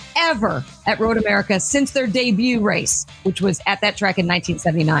ever at Road America since their debut race, which was at that track in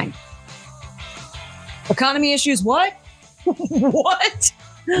 1979. Economy issues, what? What?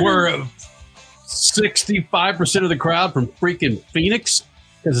 We're 65% of the crowd from freaking Phoenix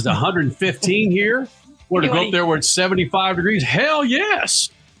because it's 115 here. We're to go up there where it's 75 degrees. Hell yes.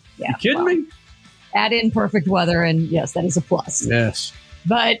 Yeah, you kidding me? Add in perfect weather, and yes, that is a plus. Yes.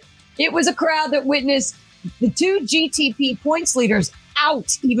 But it was a crowd that witnessed the two GTP points leaders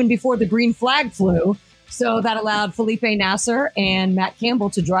out even before the green flag flew. So that allowed Felipe Nasser and Matt Campbell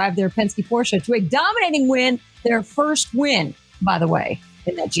to drive their Penske Porsche to a dominating win, their first win, by the way,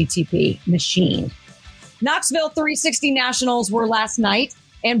 in that GTP machine. Knoxville 360 Nationals were last night,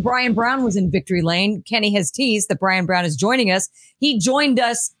 and Brian Brown was in victory lane. Kenny has teased that Brian Brown is joining us. He joined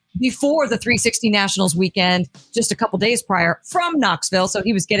us before the 360 Nationals weekend, just a couple days prior, from Knoxville. So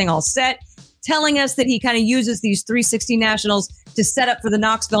he was getting all set, telling us that he kind of uses these 360 Nationals to set up for the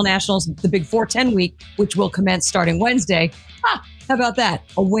Knoxville Nationals, the big 410 week, which will commence starting Wednesday. How about that?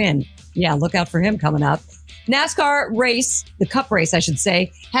 A win. Yeah, look out for him coming up. NASCAR race, the Cup race, I should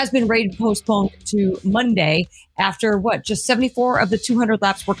say, has been postponed to Monday after just 74 of the 200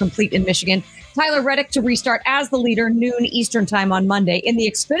 laps were complete in Michigan. Tyler Reddick to restart as the leader, noon Eastern time on Monday. In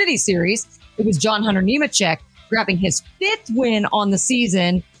the Xfinity Series, it was John Hunter Nemechek grabbing his 5th win on the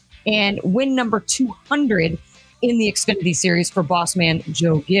season and win number 200 in the Xfinity Series for boss man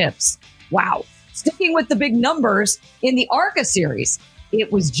Joe Gibbs. Wow. Sticking with the big numbers in the ARCA Series,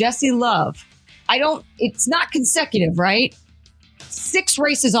 it was Jesse Love. It's not consecutive, right? 6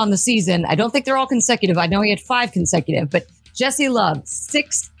 races on the season. I don't think they're all consecutive. I know he had 5 consecutive, but Jesse Love,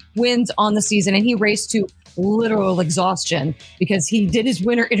 6 wins on the season, and he raced to literal exhaustion because he did his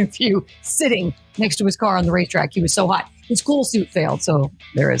winter interview sitting next to his car on the racetrack. He was so hot. His cool suit failed, so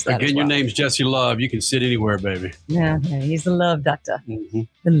there is that. Again, your name's Jesse Love. You can sit anywhere, baby. Yeah, he's the love doctor. Mm-hmm.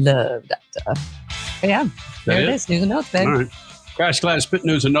 The love doctor. But yeah, there it is. News and notes, baby. All right. Crash Glass Spit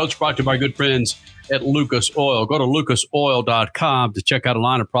News and Notes brought to you by good friends at Lucas Oil. Go to lucasoil.com to check out a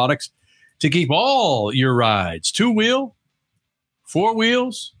line of products to keep all your rides. 2-wheel, 4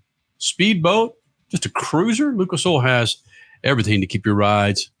 wheels, speedboat, just a cruiser. Lucas Oil has everything to keep your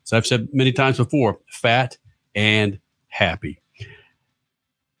rides, as I've said many times before, fat and happy.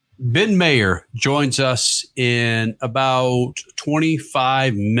 Ben Maier joins us in about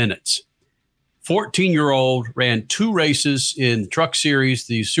 25 minutes. 14-year-old ran 2 races in the truck series,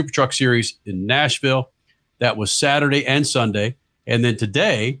 the Super Truck Series in Nashville. That was Saturday and Sunday. And then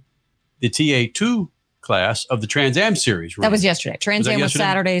today, the TA2 class of the Trans Am Series. That was yesterday. Trans Am was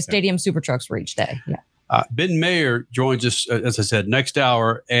Saturday. Stadium Super Trucks were each day. Yeah. Ben Maier joins us, as I said, next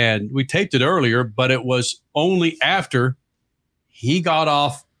hour. And we taped it earlier, but it was only after he got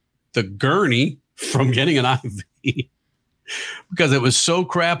off the gurney from getting an IV because it was so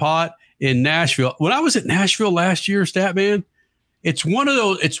crap hot in Nashville. When I was at Nashville last year, Statman, it's one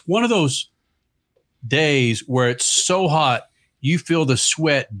of those days where it's so hot you feel the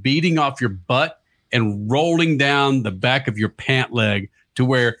sweat beating off your butt and rolling down the back of your pant leg to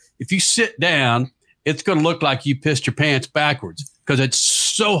where if you sit down, it's going to look like you pissed your pants backwards because it's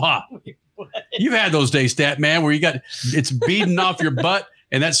so hot. You've had those days, Statman, where it's beating off your butt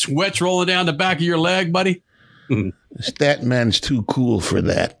and that sweat's rolling down the back of your leg, buddy. Statman's too cool for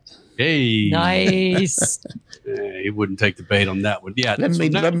that. Hey, nice. He wouldn't take the bait on that one. Yeah.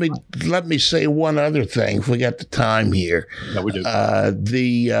 Let me say one other thing. If we got the time here, yeah, we do.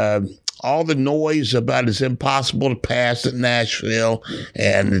 All the noise about it's impossible to pass at Nashville,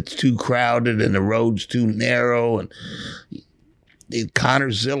 and it's too crowded, and the road's too narrow, and Connor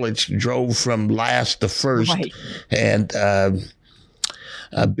Zilic drove from last to first, right. And Ben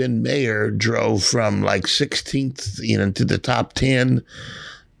Maier drove from like 16th, to the top 10.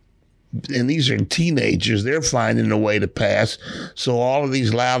 And these are teenagers. They're finding a way to pass. So all of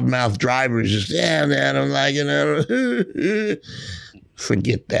these loudmouth drivers just, man, I'm like,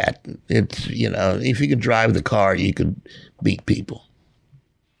 forget that. It's, if you could drive the car, you could beat people.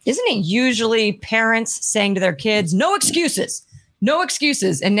 Isn't it usually parents saying to their kids, no excuses, no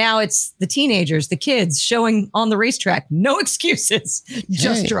excuses? And now it's the teenagers, the kids showing on the racetrack, no excuses,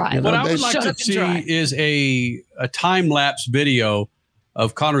 just drive. What I would like to see is a time-lapse video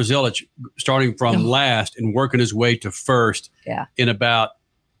of Connor Zilic starting from last and working his way to first in about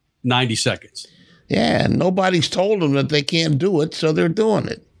 90 seconds. Yeah, and nobody's told them that they can't do it, so they're doing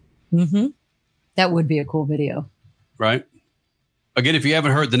it. Mm-hmm. That would be a cool video. Right. Again, if you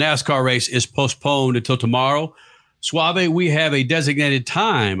haven't heard, the NASCAR race is postponed until tomorrow. Suave, we have a designated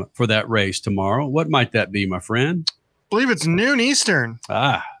time for that race tomorrow. What might that be, my friend? I believe it's noon Eastern.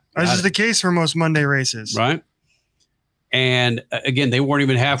 As is the case for most Monday races. Right. And again, they weren't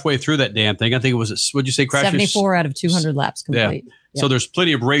even halfway through that damn thing. I think it was, what'd you say, Crash? 74 out of 200 laps complete. Yeah. So there's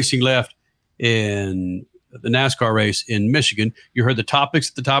plenty of racing left in the NASCAR race in Michigan. You heard the topics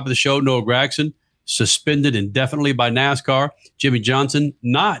at the top of the show. Noah Gragson suspended indefinitely by NASCAR. Jimmy Johnson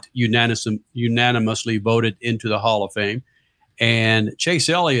not unanimously voted into the Hall of Fame. And Chase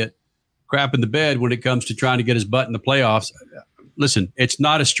Elliott crapping the bed when it comes to trying to get his butt in the playoffs. Listen, it's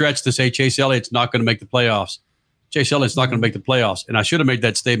not a stretch to say Chase Elliott's not going to make the playoffs. Chase Elliott's not going to make the playoffs. And I should have made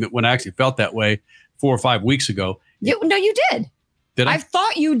that statement when I actually felt that way 4 or 5 weeks ago. You did. Did I? I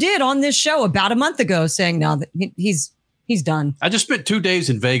thought you did on this show about a month ago saying, no, that he's done. I just spent 2 days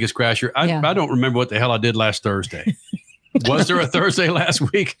in Vegas, Crasher. I don't remember what the hell I did last Thursday. Was there a Thursday last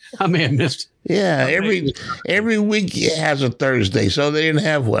week? I may have missed. Yeah, every week has a Thursday, so they didn't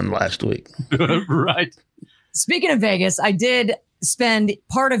have one last week. Right. Speaking of Vegas, I did spend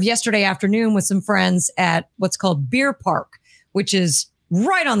part of yesterday afternoon with some friends at what's called Beer Park, which is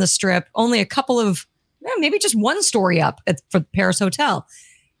right on the Strip, only a couple of, maybe just one story up for the Paris Hotel.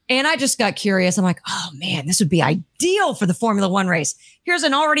 And I just got curious. I'm like, oh man, this would be ideal for the Formula One race. Here's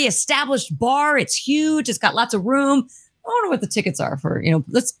an already established bar. It's huge. It's got lots of room. I wonder what the tickets are for,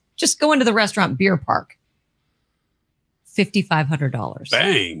 let's just go into the restaurant Beer Park. $5,500.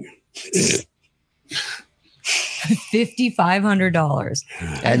 Bang. $5,500.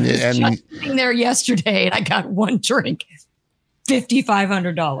 And sitting there yesterday and I got one drink.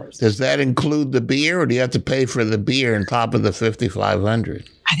 $5,500. Does that include the beer, or do you have to pay for the beer on top of the $5,500?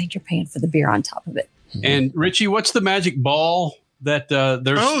 I think you're paying for the beer on top of it. And Richie, what's the magic ball that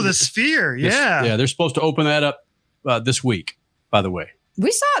there's? Oh, the sphere. Yeah. They're supposed to open that up this week, by the way.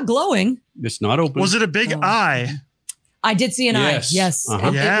 We saw it glowing. It's not open. Was it a big eye? I did see an eye. Yes. Yes.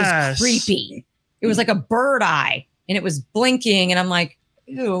 Uh-huh. It was creepy. It was like a bird eye, and it was blinking, and I'm like,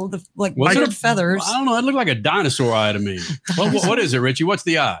 ew, the weird feathers. I don't know. It looked like a dinosaur eye to me. What is it, Richie? What's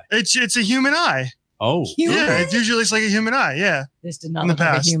the eye? It's a human eye. Oh. Yeah, it usually looks like a human eye. Yeah. This did not look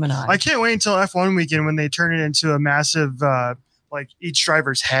like a human eye. I can't wait until F1 weekend when they turn it into a massive, each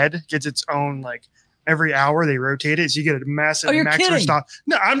driver's head gets its own, every hour they rotate it. So you get a massive max for stop.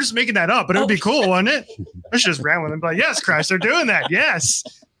 No, I'm just making that up, but it would be cool, wouldn't it? I should just ran with them. But yes, Christ, they're doing that. Yes.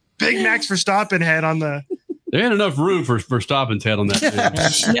 Big Max Verstappen head on the. There ain't enough room for Verstappen's head on that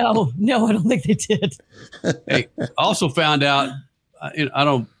thing. No, I don't think they did. Hey, also found out, I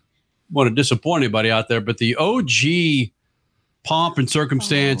don't want to disappoint anybody out there, but the OG pomp and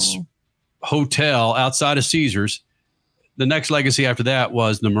circumstance hotel outside of Caesars, the next legacy after that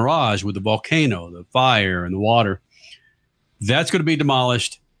was the Mirage with the volcano, the fire, and the water. That's going to be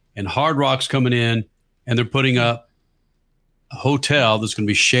demolished, and Hard Rock's coming in, and they're putting up a hotel that's going to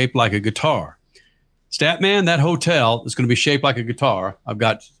be shaped like a guitar. Statman, that hotel is going to be shaped like a guitar.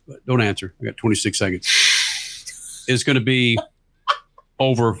 Don't answer. I got 26 seconds. It's going to be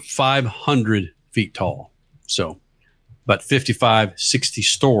over 500 feet tall. So about 55, 60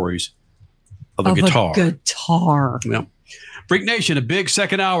 stories of a guitar. Yeah. Freak Nation, a big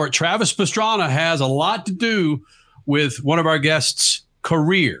second hour. Travis Pastrana has a lot to do with one of our guests'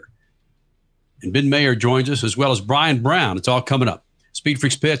 career. And Ben Maier joins us, as well as Brian Brown. It's all coming up. Speed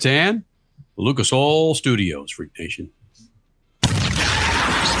Freaks Pits and the Lucas Oil Studios, Freak Nation.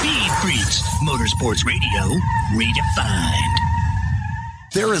 Speed Freaks, Motorsports Radio, redefined.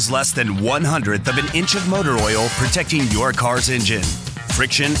 There is less than 1/100th of an inch of motor oil protecting your car's engine.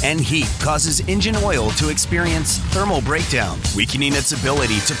 Friction and heat causes engine oil to experience thermal breakdown, weakening its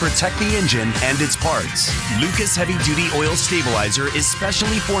ability to protect the engine and its parts. Lucas Heavy Duty Oil Stabilizer is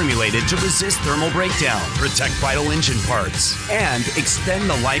specially formulated to resist thermal breakdown, protect vital engine parts, and extend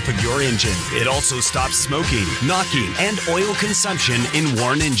the life of your engine. It also stops smoking, knocking, and oil consumption in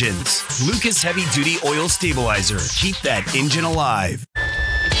worn engines. Lucas Heavy Duty Oil Stabilizer. Keep that engine alive.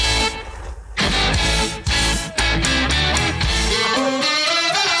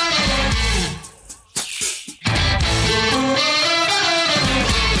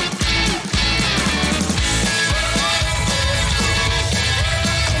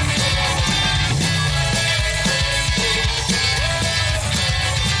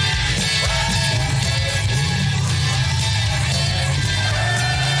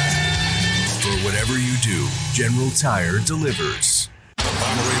 General Tire delivers. The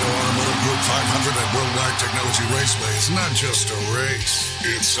Bommarito Automotive Group 500 at Worldwide Technology Raceway is not just a race,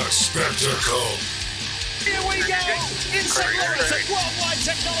 it's a spectacle. Here we go! In St. Louis at Worldwide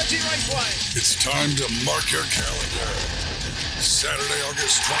Technology Raceway. It's time to mark your calendar. Saturday,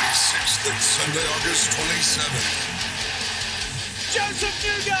 August 26th and Sunday, August 27th. Joseph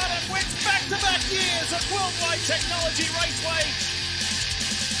Newgarden wins back-to-back years at Worldwide Technology Raceway.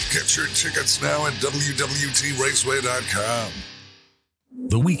 Get your tickets now at www.raceway.com.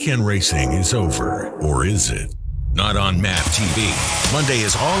 The weekend racing is over, or is it? Not on MAV TV. Monday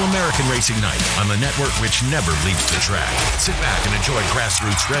is All-American Racing Night on the network which never leaves the track. Sit back and enjoy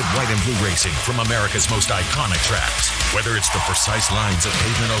grassroots red, white, and blue racing from America's most iconic tracks. Whether it's the precise lines of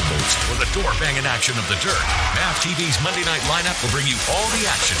pavement ovals or the door-banging action of the dirt, MAV TV's Monday night lineup will bring you all the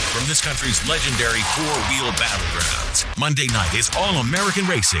action from this country's legendary four-wheel battlegrounds. Monday night is All-American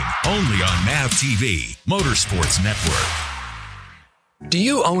Racing, only on MAV TV, Motorsports Network. Do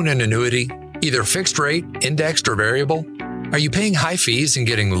you own an annuity, either fixed rate, indexed, or variable? Are you paying high fees and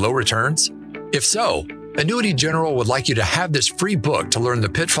getting low returns? If so, Annuity General would like you to have this free book to learn the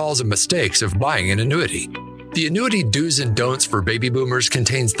pitfalls and mistakes of buying an annuity. The Annuity Do's and Don'ts for Baby Boomers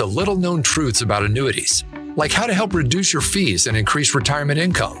contains the little-known truths about annuities, like how to help reduce your fees and increase retirement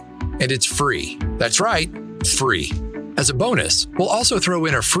income. And it's free. That's right, free. As a bonus, we'll also throw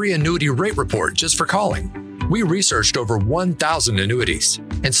in a free annuity rate report just for calling. We researched over 1,000 annuities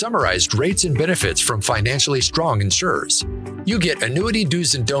and summarized rates and benefits from financially strong insurers. You get Annuity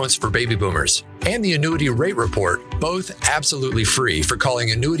Do's and Don'ts for Baby Boomers and the Annuity Rate Report, both absolutely free for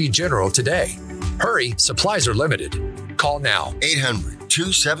calling Annuity General today. Hurry, supplies are limited. Call now.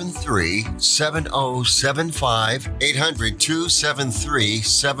 800-273-7075.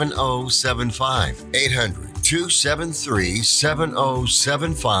 800-273-7075.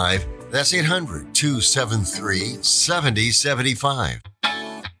 800-273-7075. That's 800-273-7075.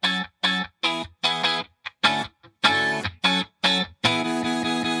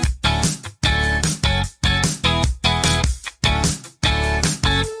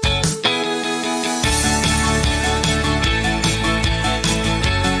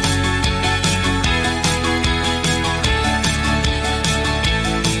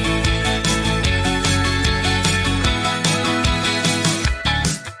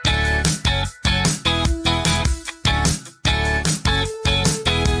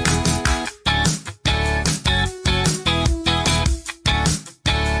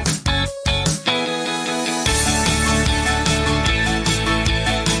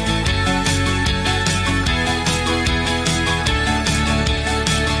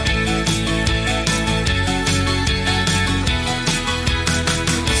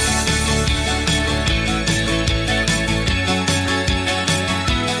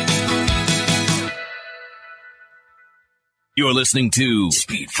 You're listening to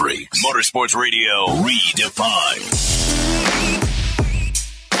Speed Freaks, Motorsports Radio Redefined.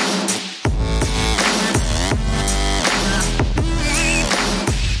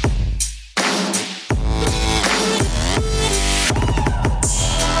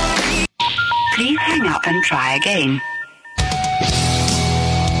 Please hang up and try again.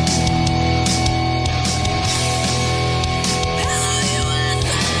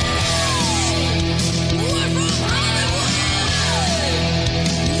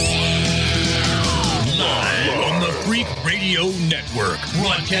 Radio Network,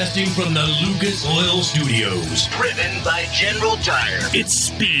 broadcasting from the Lucas Oil Studios, driven by General Tire. It's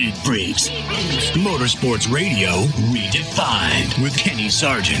Speed Freaks, Motorsports Radio Redefined with Kenny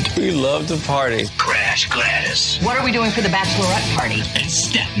Sargent. We love to party. Crash Gladys. What are we doing for the bachelorette party? And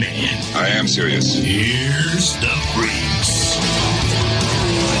Statman. I am serious. Here's the Freaks.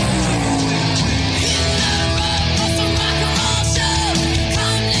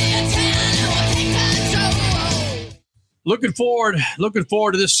 Looking forward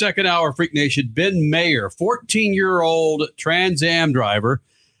to this second hour, Freak Nation. Ben Maier, 14-year-old Trans Am driver,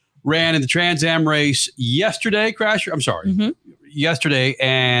 ran in the Trans Am race yesterday. Yesterday,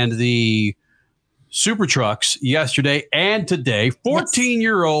 and the Super Trucks yesterday and today.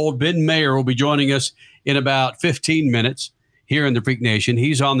 14-year-old Ben Maier will be joining us in about 15 minutes here in the Freak Nation.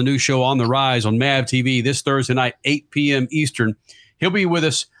 He's on the new show On the Rise on MAV TV this Thursday night, 8 p.m. Eastern. He'll be with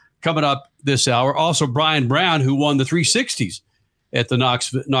us coming up this hour. Also, Brian Brown, who won the 360s at the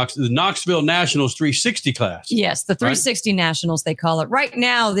Knoxville Nationals 360 class. Yes, the 360 Nationals, they call it. Right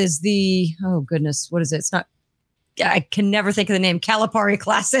now, there's the, oh goodness, what is it? It's not, I can never think of the name, Calipari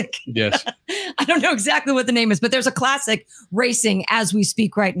Classic. Yes. I don't know exactly what the name is, but there's a classic racing as we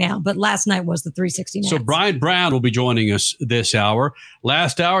speak right now. But last night was the 360 So Brian Brown will be joining us this hour.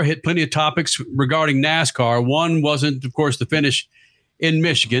 Last hour hit plenty of topics regarding NASCAR. One wasn't, of course, the finish in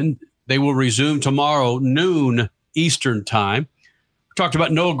Michigan. They will resume tomorrow, noon Eastern time. We talked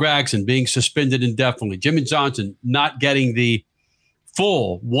about Noah Gragson being suspended indefinitely. Jimmy Johnson not getting the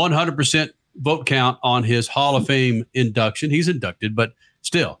full 100% vote count on his Hall of Fame induction. He's inducted, but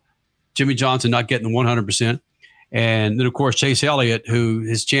still, Jimmy Johnson not getting the 100%. And then, of course, Chase Elliott, who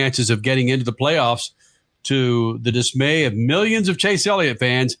his chances of getting into the playoffs, to the dismay of millions of Chase Elliott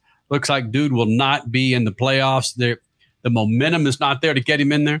fans, looks like dude will not be in the playoffs. The momentum is not there to get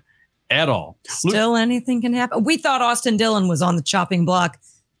him in there at all. Still, anything can happen. We thought Austin Dillon was on the chopping block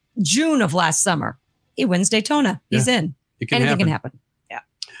June of last summer. He wins Daytona. He's in. Anything can happen. Yeah.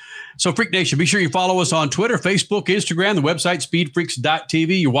 So, Freak Nation, be sure you follow us on Twitter, Facebook, Instagram, the website,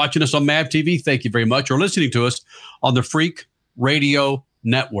 speedfreaks.tv. You're watching us on MAV TV. Thank you very much. Or listening to us on the Freak Radio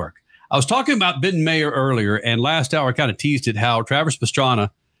Network. I was talking about Ben Maier earlier, and last hour I kind of teased it how Travis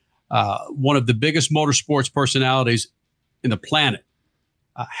Pastrana, one of the biggest motorsports personalities in the planet,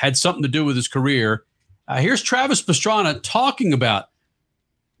 had something to do with his career. Here's Travis Pastrana talking about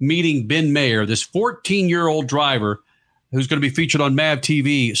meeting Ben Maier, this 14-year-old driver who's going to be featured on MAV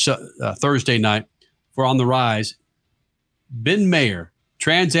TV Thursday night for On the Rise. Ben Maier,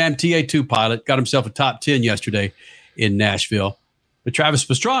 Trans Am TA2 pilot, got himself a top 10 yesterday in Nashville. But Travis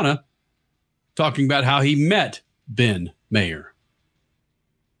Pastrana talking about how he met Ben Maier.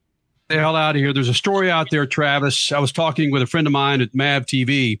 The hell out of here. There's a story out there, Travis. I was talking with a friend of mine at MAV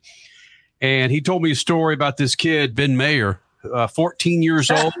TV, and he told me a story about this kid, Ben Maier, 14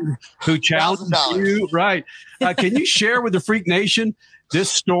 years old, who challenged you. Right. Can you share with the Freak Nation this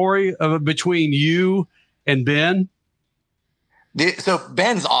story between you and Ben? So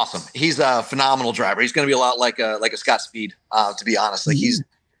Ben's awesome. He's a phenomenal driver. He's going to be a lot like a Scott Speed, to be honest. Like he's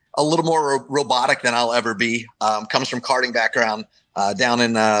a little more robotic than I'll ever be. Comes from karting background. down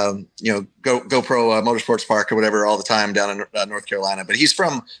in GoPro Motorsports Park or whatever all the time down in North Carolina. But he's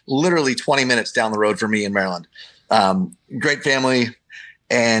from literally 20 minutes down the road from me in Maryland. Great family,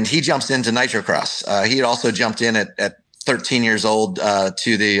 and he jumps into Nitrocross. He had also jumped in at 13 years old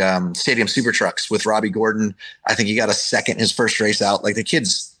to the Stadium Super Trucks with Robbie Gordon. I think he got a second his first race out. Like the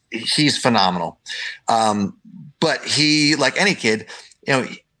kid's, he's phenomenal. But he, like any kid,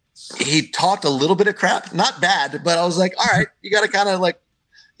 he talked a little bit of crap, not bad, but I was like, all right, you got to kind of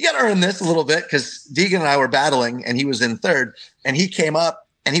you got to earn this a little bit, because Deegan and I were battling and he was in third, and he came up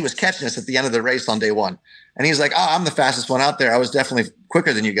and he was catching us at the end of the race on day one. And he's like, I'm the fastest one out there. I was definitely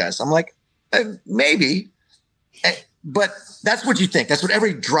quicker than you guys. I'm like, maybe, but that's what you think. That's what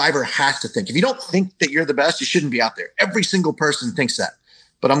every driver has to think. If you don't think that you're the best, you shouldn't be out there. Every single person thinks that.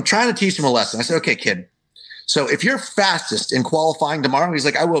 But I'm trying to teach him a lesson. I said, okay, kid. So if you're fastest in qualifying tomorrow, he's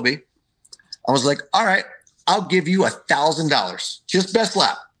like, I will be. I was like, all right, I'll give you $1,000, just best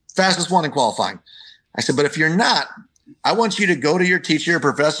lap, fastest one in qualifying. I said, but if you're not, I want you to go to your teacher,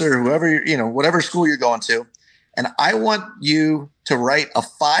 professor, whoever, whatever school you're going to. And I want you to write a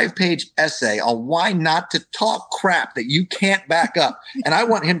 5-page essay on why not to talk crap that you can't back up. And I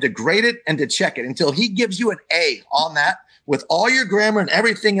want him to grade it and to check it until he gives you an A on that with all your grammar and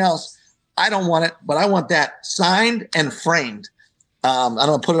everything else. I don't want it, but I want that signed and framed. I'm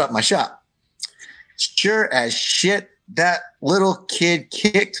going to put it up in my shop. Sure as shit, that little kid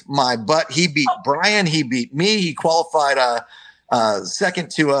kicked my butt. He beat Brian. He beat me. He qualified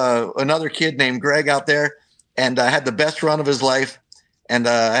second to another kid named Greg out there, and had the best run of his life. And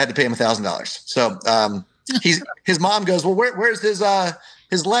I had to pay him $1,000. So his mom goes, well, where's his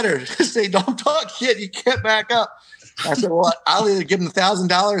letter to say don't talk shit? You can't back up. I said, well, I'll either give him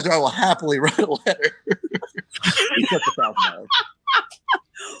 $1,000 or I will happily write a letter. He took $1,000.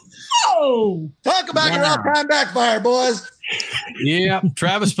 Oh, talk about your all-time backfire, boys. Yeah,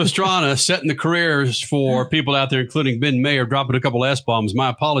 Travis Pastrana setting the careers for people out there, including Ben Maier, dropping a couple S-bombs. My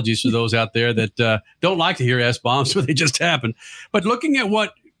apologies to those out there that don't like to hear S-bombs, but they just happen. But looking at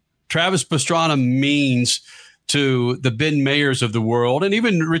what Travis Pastrana means to the Ben Maiers of the world, and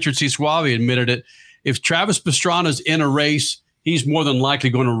even Richard C. Suave admitted it, if Travis Pastrana's in a race, he's more than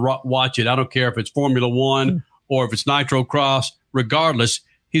likely going to watch it. I don't care if it's Formula One or if it's Nitro Cross. Regardless,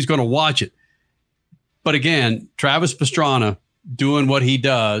 he's going to watch it. But again, Travis Pastrana doing what he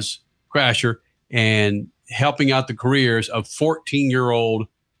does, Crasher, and helping out the careers of 14-year-old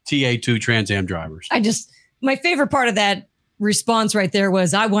TA2 Trans Am drivers. My favorite part of that response right there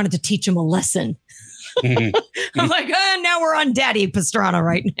was, I wanted to teach him a lesson. I'm like, now we're on Daddy Pastrana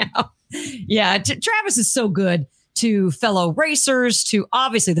right now. Yeah, Travis is so good to fellow racers, to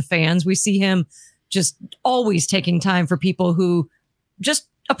obviously the fans. We see him just always taking time for people who just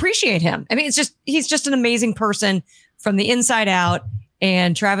appreciate him. I mean, he's just an amazing person from the inside out.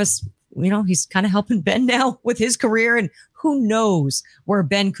 And Travis, he's kind of helping Ben now with his career, and who knows where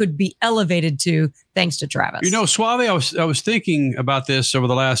Ben could be elevated to thanks to Travis. Suave, I was thinking about this over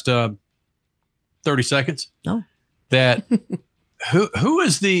the last 30 seconds. Oh, that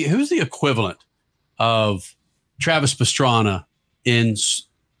who's the equivalent of Travis Pastrana in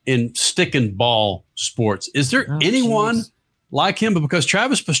stick and ball sports? Is there anyone like him? But because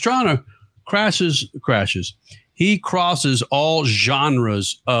Travis Pastrana crashes, he crosses all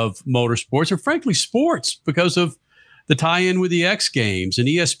genres of motorsports, or frankly sports, because of the tie-in with the X Games and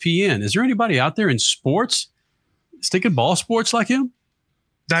ESPN. Is there anybody out there in sports, stick and ball sports, like him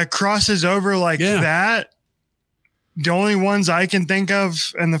that crosses over like that? The only ones I can think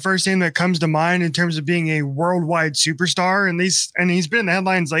of, and the first name that comes to mind in terms of being a worldwide superstar, and he's been in the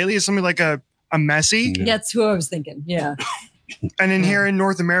headlines lately, is somebody like a Messi. Yeah. That's who I was thinking. Yeah. And in here in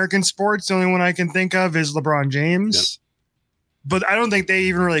North American sports, the only one I can think of is LeBron James. Yep. But I don't think they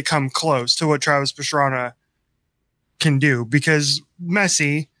even really come close to what Travis Pastrana can do, because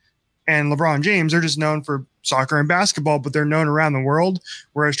Messi and LeBron James are just known for soccer and basketball, but they're known around the world,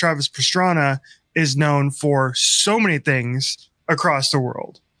 whereas Travis Pastrana is known for so many things across the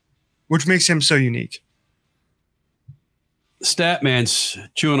world, which makes him so unique. Statman's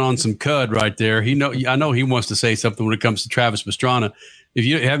chewing on some cud right there. I know he wants to say something when it comes to Travis Pastrana. If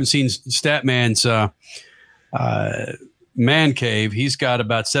you haven't seen Statman's man cave, he's got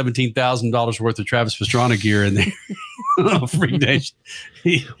about $17,000 worth of Travis Pastrana gear in there. Freak Nation.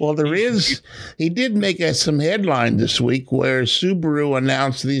 Well, he did make some headline this week where Subaru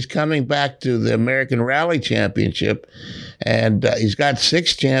announced that he's coming back to the American Rally Championship, and he's got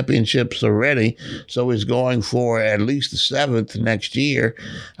 6 championships already, so he's going for at least the 7th next year.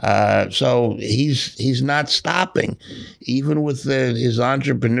 So he's not stopping, even with his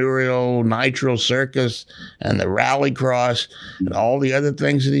entrepreneurial Nitro Circus and the Rallycross and all the other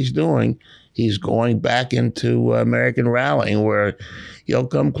things that he's doing. He's going back into American rallying where he'll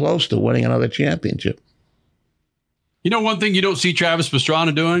come close to winning another championship. You know, one thing you don't see Travis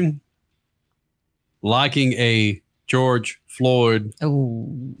Pastrana doing? Liking a George Floyd,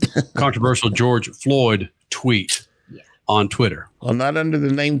 controversial George Floyd tweet on Twitter. Well, not under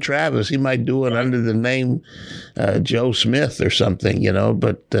the name Travis. He might do it under the name Joe Smith or something,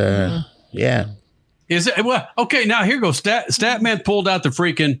 but yeah. Is it? Well, okay, now here goes. Statman pulled out the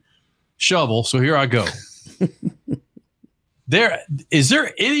freaking shovel, so here I go. Is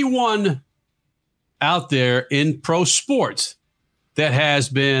there anyone out there in pro sports that has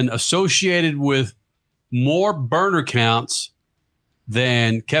been associated with more burner counts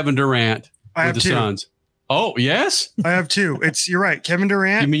than Kevin Durant with the Suns? Oh, yes? I have 2. You're right. Kevin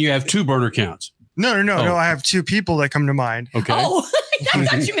Durant. You mean you have 2 burner counts? No. I have 2 people that come to mind. Okay. Oh, I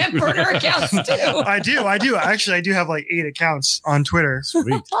thought you meant burner accounts too. I do. Actually, I do have like 8 accounts on Twitter.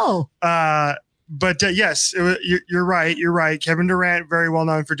 Sweet. But yes, you're right. You're right. Kevin Durant, very well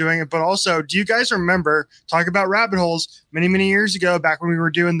known for doing it. But also, do you guys remember, talk about rabbit holes, many, many years ago, back when we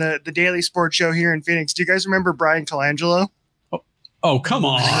were doing the Daily Sports Show here in Phoenix? Do you guys remember Brian Colangelo? Oh, come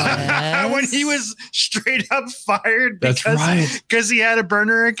on. Yes. When he was straight up fired because he had a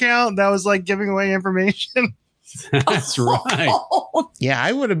burner account that was like giving away information. That's right. Yeah,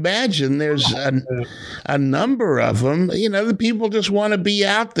 I would imagine there's a number of them. The people just want to be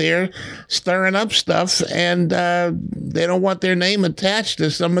out there stirring up stuff, and they don't want their name attached to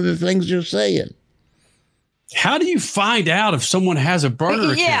some of the things you're saying. How do you find out if someone has a burner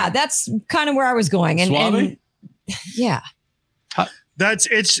account? Yeah, that's kind of where I was going. And yeah.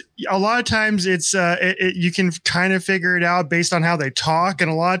 It's a lot of times you can kind of figure it out based on how they talk, and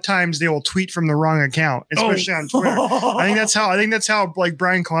a lot of times they will tweet from the wrong account, especially on Twitter. I think that's how like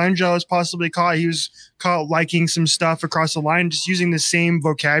Brian Colangelo was possibly caught. He was caught liking some stuff across the line, just using the same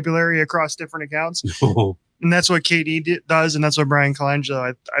vocabulary across different accounts. And that's what KD does, and that's what Brian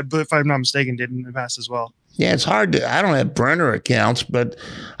Colangelo, if I'm not mistaken, did in the past as well. Yeah, it's hard I don't have burner accounts, but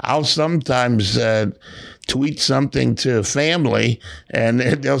I'll sometimes tweet something to family, and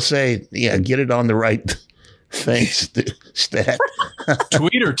they'll say, "Yeah, get it on the right thing, stat."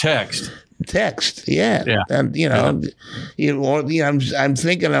 Tweet or text? Text, yeah. And I'm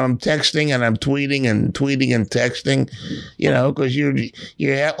thinking I'm texting and I'm tweeting and texting, because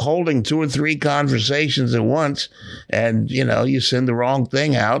you're holding 2 or 3 conversations at once, and you send the wrong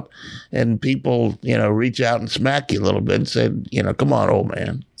thing out, and people reach out and smack you a little bit and say, come on, old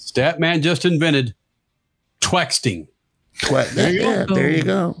man. Statman just invented Twexting. There you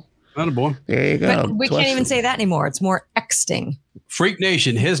go. Attaboy. There you go. But we can't even say that anymore. It's more Xting. Freak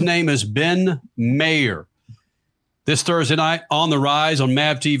Nation. His name is Ben Maier. This Thursday night on The Rise on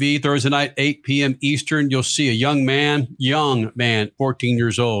MAV TV, Thursday night, 8 p.m. Eastern, you'll see a young man, 14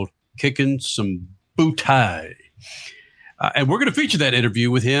 years old, kicking some booty. And we're going to feature that interview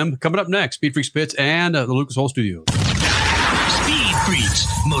with him coming up next. Speed Freaks Pits and the Lucas Oil Studios. Speed Freaks,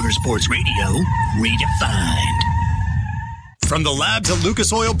 Motorsports Radio, redefined. From the labs at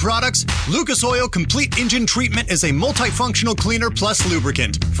Lucas Oil Products, Lucas Oil Complete Engine Treatment is a multifunctional cleaner plus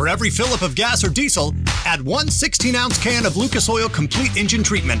lubricant. For every fill-up of gas or diesel, add 1 16-ounce can of Lucas Oil Complete Engine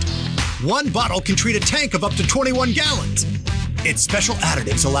Treatment. 1 bottle can treat a tank of up to 21 gallons. Its special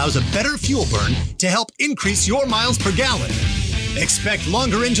additives allows a better fuel burn to help increase your miles per gallon. Expect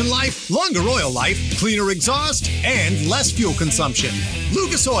longer engine life, longer oil life, cleaner exhaust, and less fuel consumption.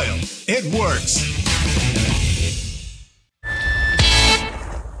 Lucas Oil, it works.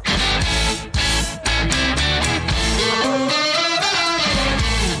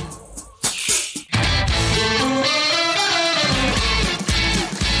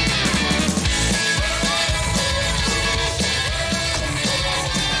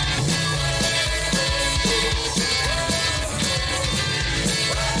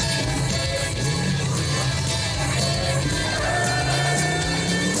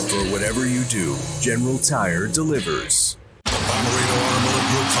 Whatever you do, General Tire delivers. The Bommarito Automotive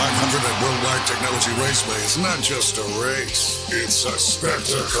Group 500 at Worldwide Technology Raceway is not just a race, it's a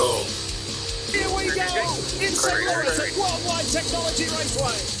spectacle. Here we go! In St. Louis at Worldwide Technology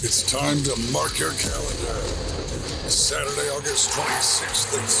Raceway. It's time to mark your calendar. Saturday, August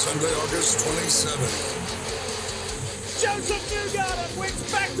 26th and Sunday, August 27th. Joseph Newgarden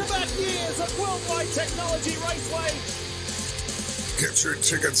wins back-to-back years at Worldwide Technology Raceway. Get your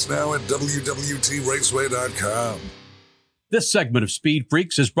tickets now at www.raceway.com. This segment of Speed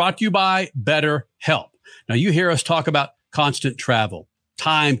Freaks is brought to you by BetterHelp. Now, you hear us talk about constant travel,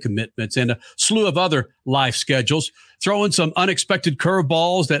 time commitments, and a slew of other life schedules. Throw in some unexpected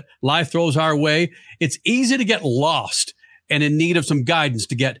curveballs that life throws our way. It's easy to get lost and in need of some guidance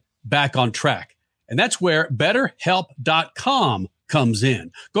to get back on track. And that's where BetterHelp.com comes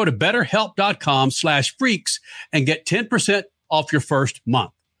in. Go to BetterHelp.com/freaks and get 10% off your first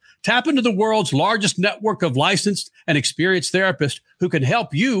month. Tap into the world's largest network of licensed and experienced therapists who can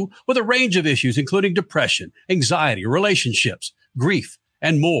help you with a range of issues, including depression, anxiety, relationships, grief,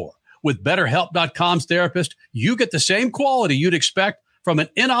 and more. With BetterHelp.com's therapist, you get the same quality you'd expect from an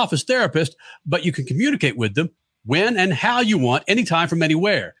in-office therapist, but you can communicate with them when and how you want, anytime from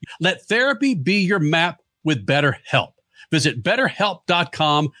anywhere. Let therapy be your map with BetterHelp. Visit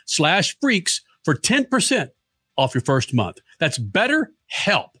BetterHelp.com/freaks for 10% off your first month. That's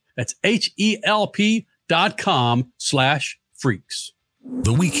BetterHelp. That's HELP.com/freaks.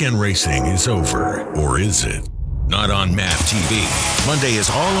 The weekend racing is over, or is it? Not on MAV TV. Monday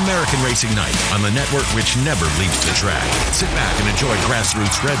is All-American Racing Night on the network which never leaves the track. Sit back and enjoy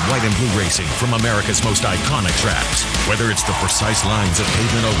grassroots red, white, and blue racing from America's most iconic tracks. Whether it's the precise lines of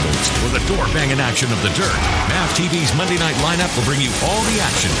pavement ovals or the door-banging action of the dirt, MAV TV's Monday night lineup will bring you all the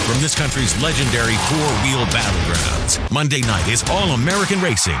action from this country's legendary four-wheel battlegrounds. Monday night is All-American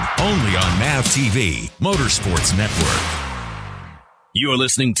Racing, only on MAV TV, Motorsports Network. You're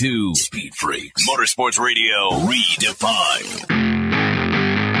listening to Speed Freaks, Motorsports Radio Redefined.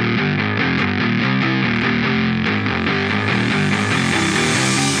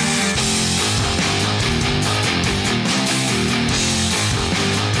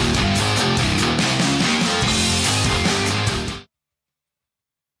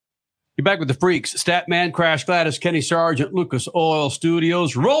 You're back with the Freaks. Statman, Crash Gladys, Kenny Sargent, Lucas Oil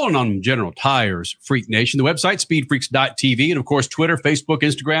Studios, rolling on General Tires, Freak Nation. The website, speedfreaks.tv, and of course, Twitter, Facebook,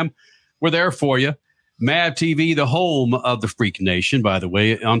 Instagram. We're there for you. MAV TV, the home of the Freak Nation, by the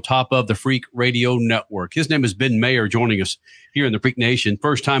way, on top of the Freak Radio Network. His name is Ben Maier, joining us here in the Freak Nation.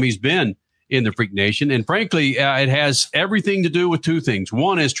 First time he's been in the Freak Nation. And frankly, it has everything to do with two things.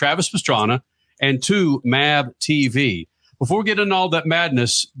 One is Travis Pastrana, and two, MAV TV. Before we get into all that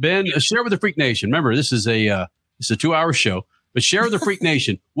madness, Ben, share with the Freak Nation. Remember, this is a 2-hour show, but share with the Freak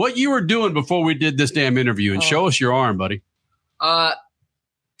Nation what you were doing before we did this damn interview, and show us your arm, buddy. Right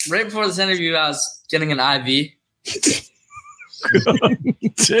before this interview, I was getting an IV.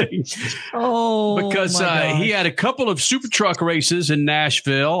 Because he had a couple of super truck races in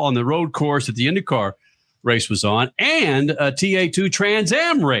Nashville on the road course that the IndyCar race was on, and a TA2 Trans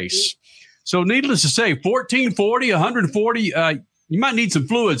Am race. So needless to say, 1440, 140, you might need some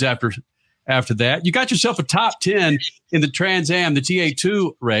fluids after that. You got yourself a top 10 in the Trans Am, the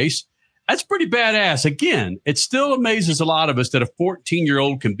TA2 race. That's pretty badass. Again, it still amazes a lot of us that a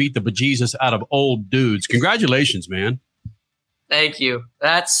 14-year-old can beat the bejesus out of old dudes. Congratulations, man. Thank you.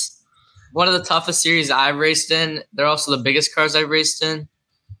 That's one of the toughest series I've raced in. They're also the biggest cars I've raced in.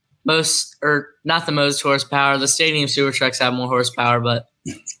 Not the most horsepower. The Stadium Super Trucks have more horsepower, but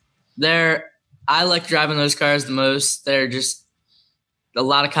I like driving those cars the most. They're just a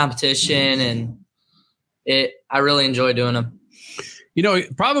lot of competition, and I really enjoy doing them. You know,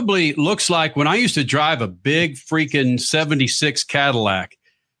 it probably looks like when I used to drive a big freaking 76 Cadillac,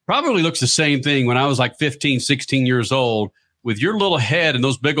 probably looks the same thing when I was like 15, 16 years old with your little head and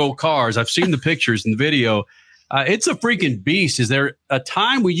those big old cars. I've seen the pictures and the video. It's a freaking beast. Is there a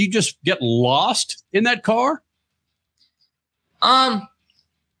time where you just get lost in that car?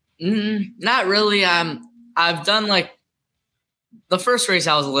 Not really. I've done like the first race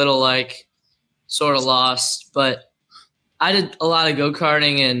I was a little like sort of lost, but I did a lot of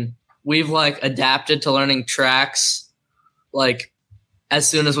go-karting, and we've like adapted to learning tracks like as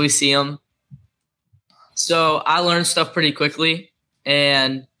soon as we see them. So I learned stuff pretty quickly.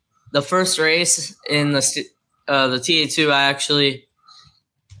 And the first race in the TA2,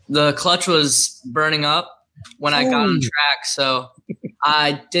 the clutch was burning up when I got on the track. So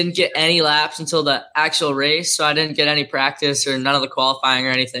I didn't get any laps until the actual race. So I didn't get any practice or none of the qualifying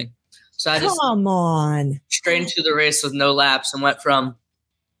or anything. So I just straight into the race with no laps and went from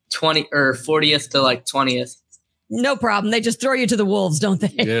 20 or 40th to like 20th. No problem. They just throw you to the wolves, don't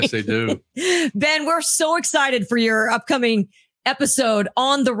they? Yes, they do. Ben, we're so excited for your upcoming episode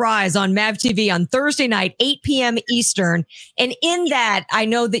On the Rise on MAV TV on Thursday night, 8 p.m. Eastern. And in that, I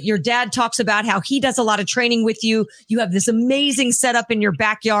know that your dad talks about how he does a lot of training with you. You have this amazing setup in your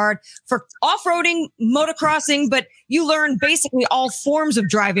backyard for off-roading, motocrossing, but you learn basically all forms of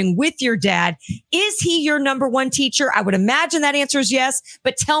driving with your dad. Is he your number one teacher? I would imagine that answer is yes,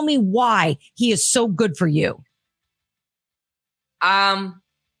 but tell me why he is so good for you.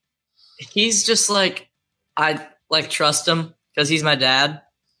 He's just like, I like trust him because he's my dad,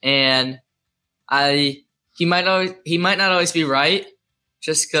 and he might not always be right,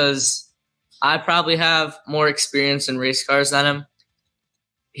 just because I probably have more experience in race cars than him.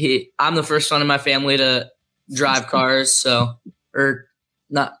 I'm the first one in my family to drive cars, or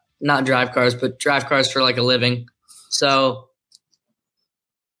not drive cars, but drive cars for like a living. So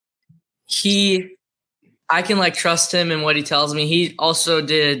I can like trust him in what he tells me. He also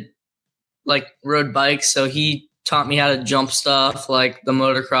did like rode bikes, so he taught me how to jump stuff like the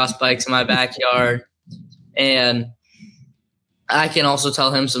motocross bikes in my backyard. And I can also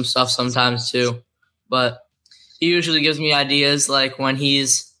tell him some stuff sometimes too. But he usually gives me ideas like when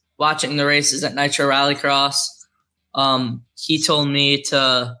he's watching the races at Nitro Rallycross. He told me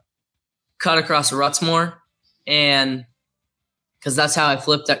to cut across ruts more, and because that's how I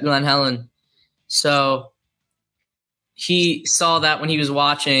flipped at Glen Helen. So he saw that when he was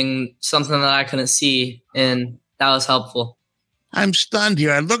watching something that I couldn't see, and that was helpful. I'm stunned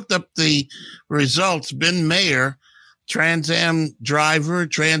here. I looked up the results. Ben Maier, Trans Am driver,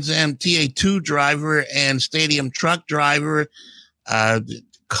 Trans Am TA2 driver, and stadium truck driver,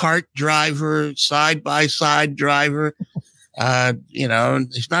 kart driver, side-by-side driver.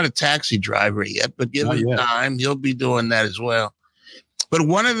 He's not a taxi driver yet, but give him time. He'll be doing that as well. But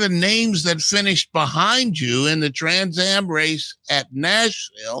one of the names that finished behind you in the Trans Am race at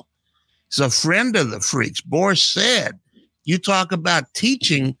Nashville is a friend of the Freaks. Boris said, you talk about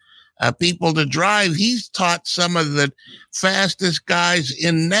teaching people to drive. He's taught some of the fastest guys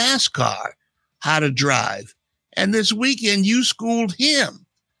in NASCAR how to drive. And this weekend you schooled him.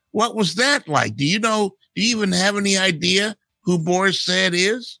 What was that like? Do you even have any idea who Boris said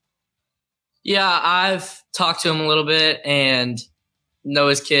is? Yeah, I've talked to him a little bit and know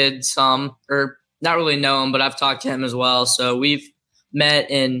his kid some, or not really know him, but I've talked to him as well. So we've met,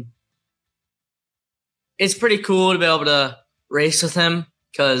 and it's pretty cool to be able to race with him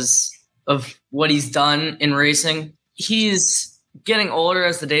because of what he's done in racing. He's getting older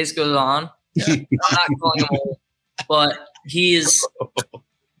as the days goes on. I'm not calling him old, but he's...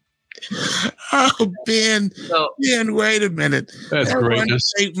 Oh, Ben, wait a minute. That's that greatness. One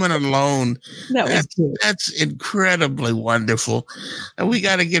statement alone, that's incredibly wonderful. And we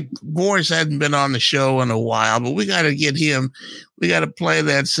got to get, Boris hadn't been on the show in a while, but we got to get him. We got to play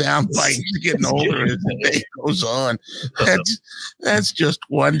that sound bite. He's getting older as the day goes on. That's just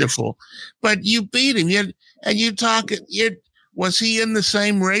wonderful. But you beat him. Was he in the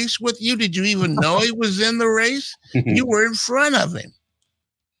same race with you? Did you even know he was in the race? You were in front of him.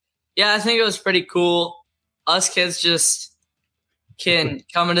 Yeah, I think it was pretty cool. Us kids just can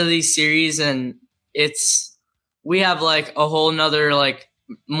come into these series, and we have like a whole nother, like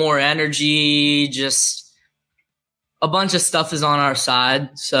more energy, just a bunch of stuff is on our side.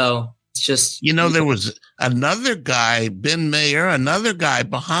 So it's just, there was another guy, Ben Maier, another guy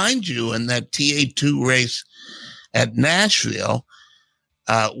behind you in that TA2 race at Nashville,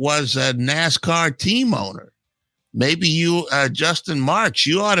 was a NASCAR team owner. Maybe you, Justin Marks,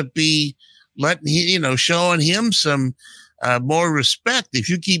 you ought to be showing him some more respect. If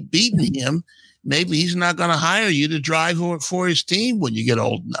you keep beating him, maybe he's not going to hire you to drive for his team when you get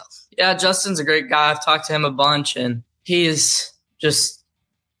old enough. Yeah, Justin's a great guy. I've talked to him a bunch, and he is just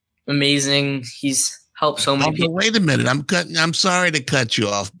amazing. He's helped so many people. Wait a minute. I'm sorry to cut you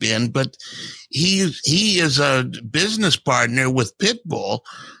off, Ben, but he is a business partner with Pitbull.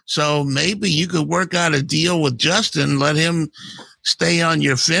 So maybe you could work out a deal with Justin, let him stay on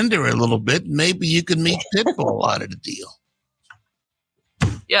your fender a little bit. Maybe you could meet Pitbull out of the deal.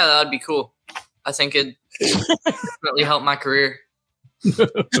 Yeah, that would be cool. I think it'd definitely help my career.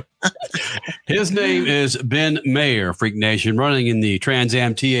 His name is Ben Maier, Freak Nation, running in the Trans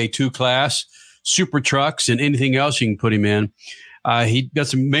Am TA2 class, super trucks, and anything else you can put him in. He got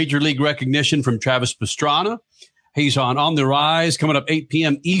some major league recognition from Travis Pastrana. He's on the Rise, coming up 8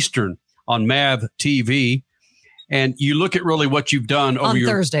 p.m. Eastern on MAV TV. And you look at really what you've done over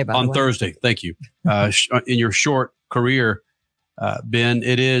Thursday, by the way. Thursday. Thank you. In your short career, Ben,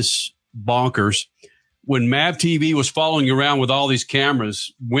 it is bonkers. When MAV TV was following you around with all these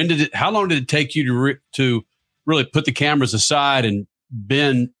cameras, how long did it take you to really put the cameras aside and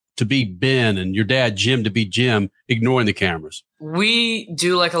Ben to be Ben and your dad, Jim, to be Jim, ignoring the cameras? We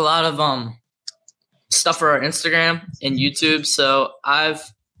do like a lot of stuff for our Instagram and YouTube. So I've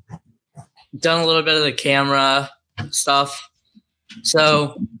done a little bit of the camera stuff.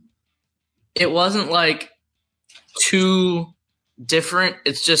 So it wasn't like too different.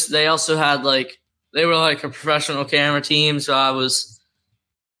 It's just they also had they were like a professional camera team. So it was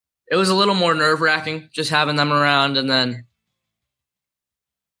a little more nerve-wracking just having them around. And then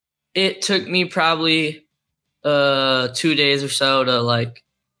it took me probably 2 days or so to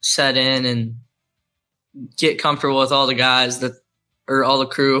set in and get comfortable with all the guys all the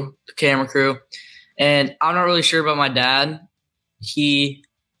crew, the camera crew. And I'm not really sure about my dad.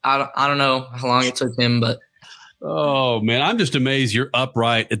 I don't know how long it took him, but. Oh, man, I'm just amazed you're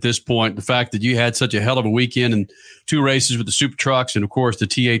upright at this point. The fact that you had such a hell of a weekend and 2 races with the Super Trucks and, of course, the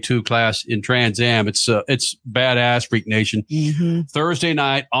TA2 class in Trans Am. It's badass, Freak Nation. Mm-hmm. Thursday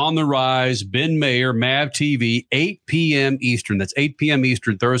night, On the Rise, Ben Maier, MAV TV, 8 p.m. Eastern. That's 8 p.m.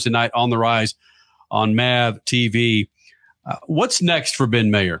 Eastern, Thursday night, On the Rise on MAV TV. What's next for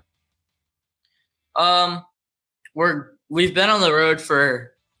Ben Maier? We've been on the road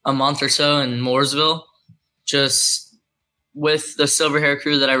for a month or so in Mooresville, just with the Silver Hair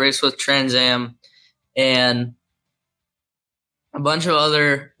crew that I raced with Trans Am, and a bunch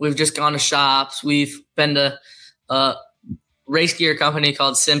of we've just gone to shops. We've been to a race gear company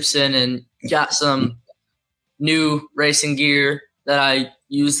called Simpson and got some new racing gear that I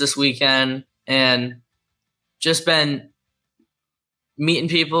used this weekend, and just been meeting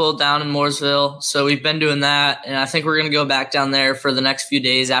people down in Mooresville. So we've been doing that, and I think we're going to go back down there for the next few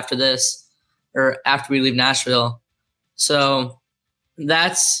days after this, or after we leave Nashville. So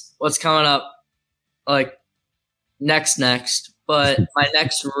that's what's coming up next. But my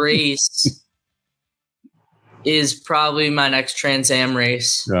next race is probably my next Trans Am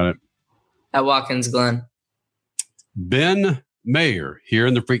race. Got it. At Watkins Glen. Ben Maier here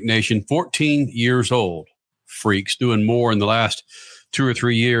in the Freak Nation, 14 years old. Freaks doing more in the last 2 or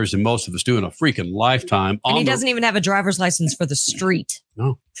 3 years than most of us do in a freaking lifetime. And he doesn't even have a driver's license for the street.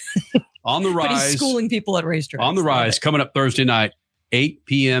 No. On the Rise. But he's schooling people at racetracks. On the Rise, coming up Thursday night, 8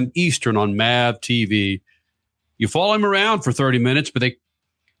 p.m. Eastern on MAV TV. You follow him around for 30 minutes, but they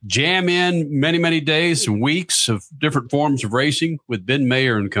jam in many, many days and weeks of different forms of racing with Ben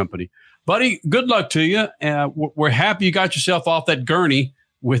Maier and company. Buddy, good luck to you. We're happy you got yourself off that gurney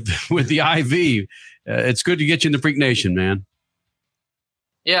with the IV. It's good to get you in the Freak Nation, man.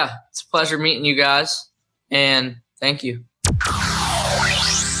 Yeah, it's a pleasure meeting you guys, and thank you.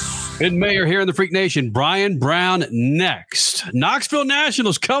 Ben Maier here in the Freak Nation. Brian Brown next. Knoxville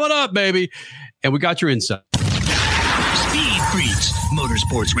Nationals coming up, baby. And we got your insight. Speed Freaks,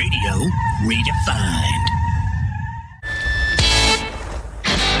 Motorsports Radio, redefined.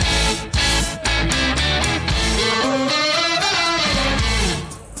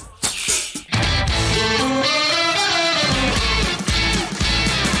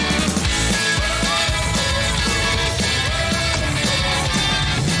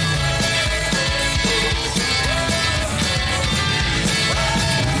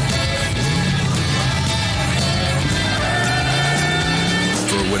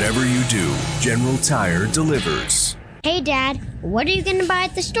 Whatever you do, General Tire delivers. Hey, Dad, what are you going to buy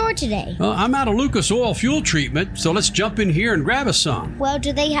at the store today? I'm out of Lucas Oil fuel treatment, so let's jump in here and grab us some. Well,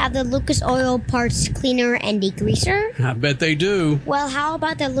 do they have the Lucas Oil parts cleaner and degreaser? I bet they do. Well, how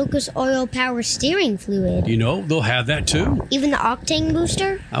about the Lucas Oil power steering fluid? You know, they'll have that too. Even the octane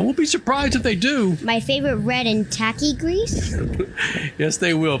booster? I won't be surprised if they do. My favorite red and tacky grease? Yes,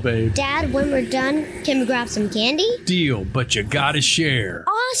 they will, babe. Dad, when we're done, can we grab some candy? Deal, but you gotta share.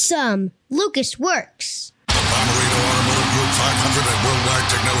 Awesome! Lucas works. Bomarito Automotive Group 500 at Worldwide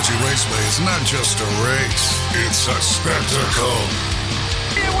Technology Raceway is not just a race, it's a spectacle.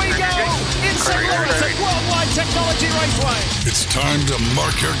 Here we go! In St. Louis at Worldwide Technology Raceway. It's time to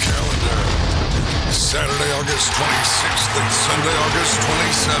mark your calendar. Saturday, August 26th and Sunday, August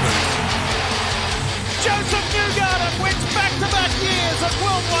 27th. Joseph Newgarden wins back-to-back years at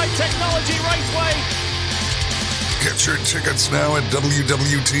Worldwide Technology Raceway. Get your tickets now at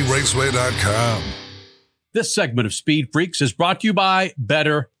www.raceway.com. This segment of Speed Freaks is brought to you by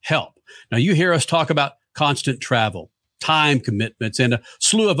BetterHelp. Now, you hear us talk about constant travel, time commitments, and a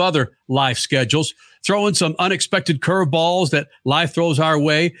slew of other life schedules. Throw in some unexpected curveballs that life throws our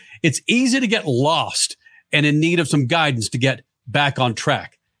way. It's easy to get lost and in need of some guidance to get back on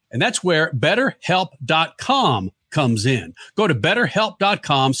track. And that's where BetterHelp.com comes in. Go to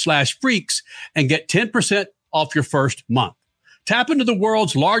BetterHelp.com/freaks and get 10% off your first month. Tap into the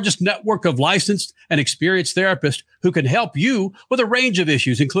world's largest network of licensed and experienced therapists who can help you with a range of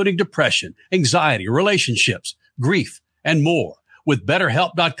issues, including depression, anxiety, relationships, grief, and more. With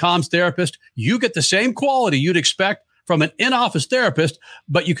BetterHelp.com's therapist, you get the same quality you'd expect from an in-office therapist,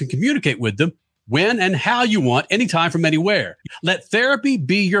 but you can communicate with them when and how you want, anytime from anywhere. Let therapy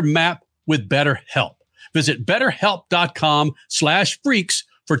be your map with BetterHelp. Visit BetterHelp.com/freaks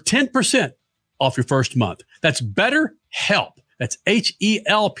for 10% off your first month. That's BetterHelp. That's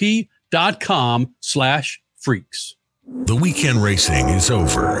HELP.com/freaks. The weekend racing is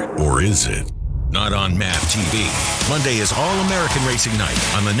over, or is it? Not on MAV TV. Monday is All-American Racing Night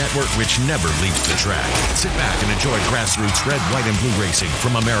on the network which never leaves the track. Sit back and enjoy grassroots red, white, and blue racing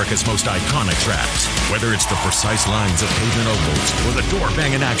from America's most iconic tracks. Whether it's the precise lines of pavement ovals or the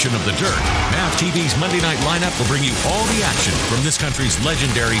door-banging action of the dirt, MAV TV's Monday night lineup will bring you all the action from this country's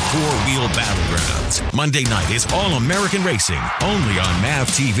legendary four-wheel battlegrounds. Monday night is All-American Racing, only on MAV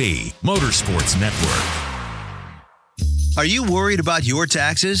TV, Motorsports Network. Are you worried about your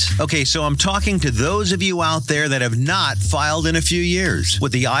taxes? Okay, so I'm talking to those of you out there that have not filed in a few years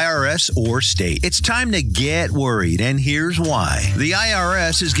with the IRS or state. It's time to get worried, and here's why. The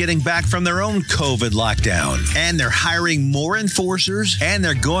IRS is getting back from their own COVID lockdown, and they're hiring more enforcers, and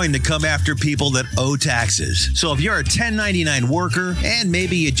they're going to come after people that owe taxes. So if you're a 1099 worker, and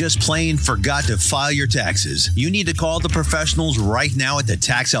maybe you just plain forgot to file your taxes, you need to call the professionals right now at the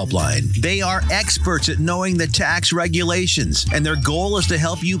Tax Helpline. They are experts at knowing the tax regulations, and their goal is to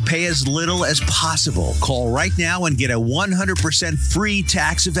help you pay as little as possible. Call right now and get a 100% free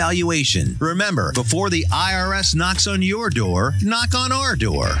tax evaluation. Remember, before the IRS knocks on your door, knock on our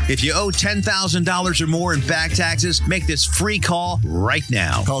door. If you owe $10,000 or more in back taxes, make this free call right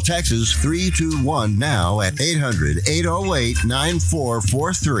now. Call Texas 321 now at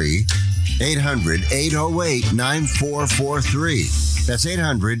 800-808-9443. 800-808-9443. That's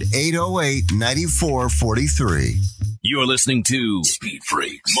 800-808-9443. You're listening to Speed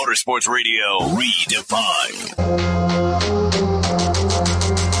Freaks, Motorsports Radio Redefined.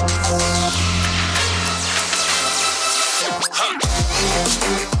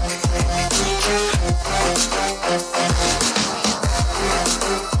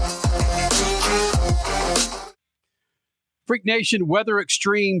 Freak Nation, weather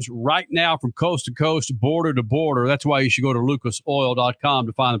extremes right now from coast to coast, border to border. That's why you should go to lucasoil.com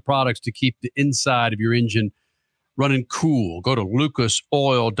to find the products to keep the inside of your engine running cool. Go to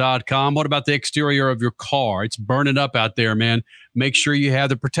lucasoil.com. What about the exterior of your car? It's burning up out there, man. Make sure you have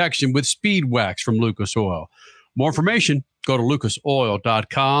the protection with Speed Wax from Lucas Oil. More information, go to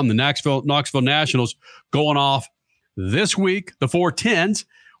lucasoil.com. The Knoxville Nationals going off this week, the 410s.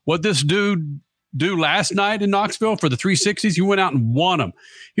 What this dude do last night in Knoxville for the 360s, he went out and won them.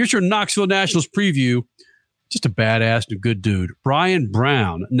 Here's your Knoxville Nationals preview. Just a badass and a good dude. Brian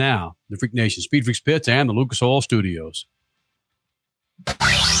Brown, now the Freak Nation, Speed Freaks Pits, and the Lucas Oil Studios.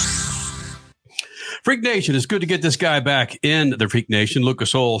 Freak Nation, it's good to get this guy back in the Freak Nation,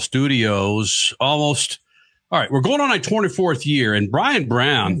 Lucas Oil Studios. Almost, all right, we're going on our 24th year, and Brian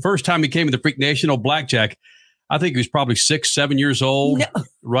Brown, first time he came to the Freak Nation, old Blackjack, I think he was probably 6, 7 years old,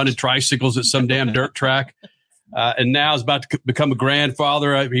 running tricycles at some damn dirt track. And now is about to become a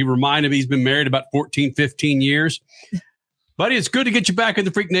grandfather. He reminded me he's been married about 14, 15 years. Buddy, it's good to get you back in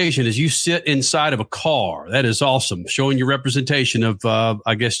the Freak Nation as you sit inside of a car. That is awesome. Showing your representation of,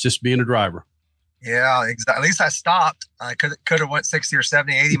 I guess, just being a driver. Yeah, exactly. At least I stopped. I could have went 60 or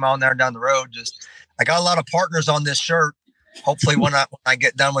 70, 80 mile an hour down the road. Just I got a lot of partners on this shirt. Hopefully when I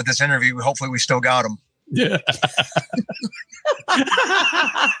get done with this interview, hopefully we still got them. Yeah.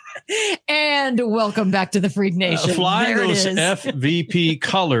 And welcome back to the Freak Nation. Flying those FVP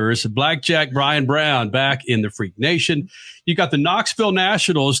colors, Blackjack Brian Brown back in the Freak Nation. You got the Knoxville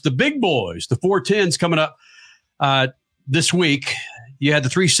Nationals, the big boys, the 410s coming up this week. You had the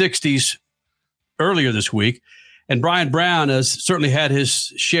 360s earlier this week. And Brian Brown has certainly had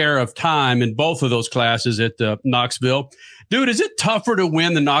his share of time in both of those classes at Knoxville. Dude, is it tougher to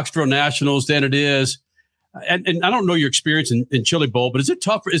win the Knoxville Nationals than it is? And I don't know your experience in Chili Bowl, but is it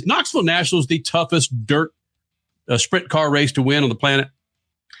tougher? Is Knoxville Nationals the toughest dirt sprint car race to win on the planet?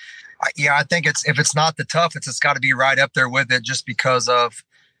 Yeah, I think if it's not the toughest, it's got to be right up there with it, just because of,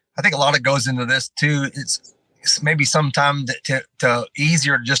 I think a lot of goes into this too. It's maybe sometimes to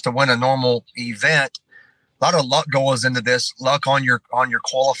easier just to win a normal event. A lot of luck goes into this. Luck on your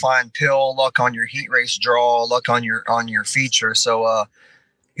qualifying pill, luck on your heat race draw, luck on your feature. So, I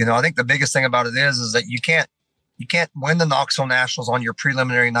think the biggest thing about it is that you can't win the Knoxville Nationals on your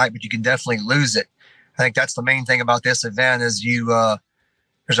preliminary night, but you can definitely lose it. I think that's the main thing about this event is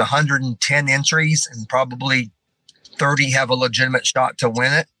there's 110 entries and probably 30 have a legitimate shot to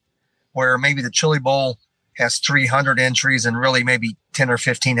win it, where maybe the Chili Bowl has 300 entries and really maybe 10 or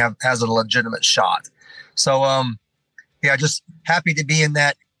 15 has a legitimate shot. So, just happy to be in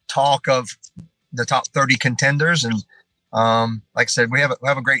that talk of the top 30 contenders. And like I said, we have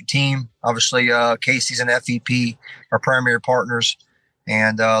a great team. Obviously, Casey's and FEP are primary partners,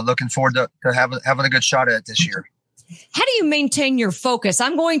 and looking forward to having a good shot at it this year. How do you maintain your focus?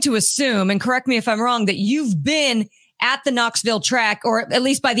 I'm going to assume, and correct me if I'm wrong, that you've been at the Knoxville track, or at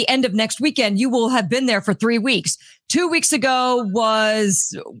least by the end of next weekend, you will have been there for 3 weeks. 2 weeks ago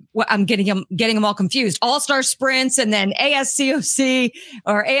was, I'm getting them all confused, All-Star Sprints, and then ASCOC,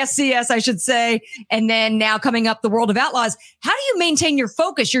 or ASCS, I should say, and then now coming up the World of Outlaws. How do you maintain your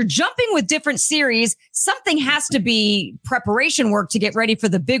focus? You're jumping with different series. Something has to be preparation work to get ready for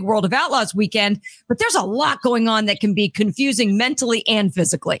the big World of Outlaws weekend, but there's a lot going on that can be confusing mentally and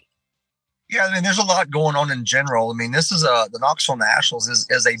physically. Yeah, I mean, there's a lot going on in general. I mean, this is the Knoxville Nationals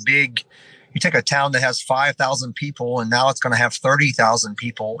is a big, you take a town that has 5,000 people and now it's going to have 30,000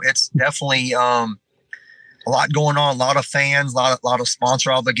 people. It's definitely a lot going on, a lot of fans, a lot of sponsor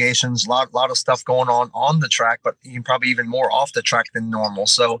obligations, a lot of stuff going on the track, but you probably even more off the track than normal.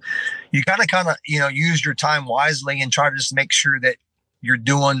 So you kind of, use your time wisely and try to just make sure that you're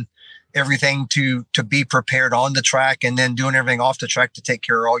doing everything to be prepared on the track, and then doing everything off the track to take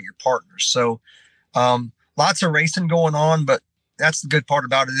care of all your partners. So lots of racing going on, but that's the good part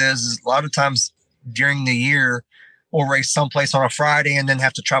about it is a lot of times during the year we'll race someplace on a Friday and then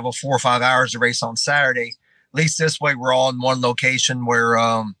have to travel 4 or 5 hours to race on Saturday. At least this way we're all in one location where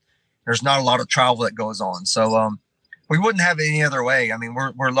there's not a lot of travel that goes on. So we wouldn't have it any other way. I mean,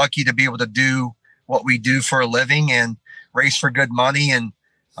 we're lucky to be able to do what we do for a living and race for good money. And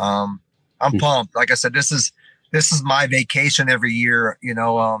I'm pumped. Like I said, this is my vacation every year.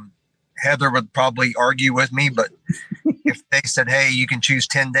 Heather would probably argue with me, but if they said, hey, you can choose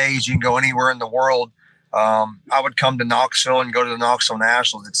 10 days, you can go anywhere in the world, I would come to Knoxville and go to the Knoxville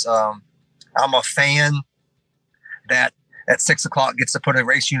Nationals. It's I'm a fan that at 6 o'clock gets to put a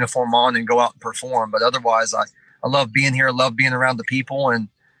race uniform on and go out and perform. But otherwise, I love being here. I love being around the people, and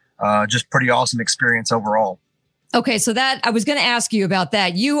just pretty awesome experience overall. Okay, so I was going to ask you about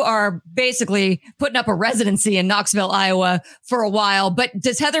that. You are basically putting up a residency in Knoxville, Iowa for a while, but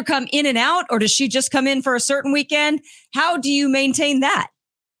does Heather come in and out, or does she just come in for a certain weekend? How do you maintain that?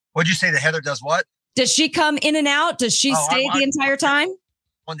 What'd you say that Heather does what? Does she come in and out? Does she stay the entire time? I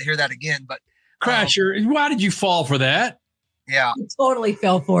wanted to hear that again, but Crasher, why did you fall for that? Yeah. I totally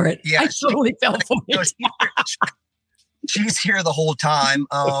fell for it. Yeah, I totally fell for it. She's here the whole time.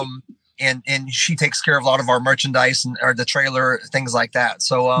 And she takes care of a lot of our merchandise or the trailer, things like that.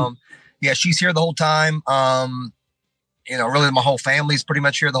 So, she's here the whole time. Really my whole family's pretty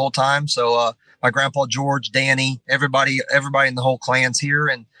much here the whole time. So, my grandpa, George, Danny, everybody in the whole clan's here.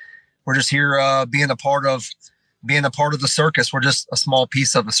 And we're just here, being a part of the circus. We're just a small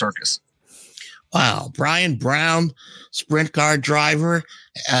piece of the circus. Wow. Brian Brown, sprint car driver,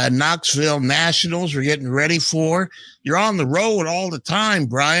 Knoxville Nationals we're getting ready for. You're on the road all the time,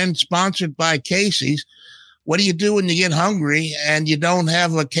 Brian, sponsored by Casey's. What do you do when you get hungry and you don't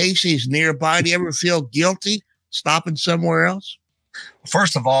have a Casey's nearby? Do you ever feel guilty stopping somewhere else?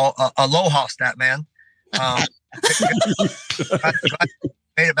 First of all, aloha, stat man.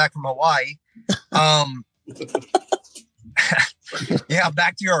 Made it back from Hawaii. Yeah,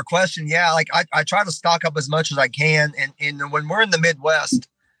 back to your question. Yeah, like I try to stock up as much as I can. And when we're in the Midwest,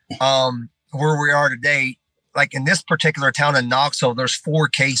 where we are today, like in this particular town in Knoxville, there's 4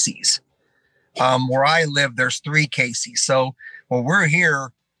 Casey's. Where I live, there's 3 Casey's. So when we're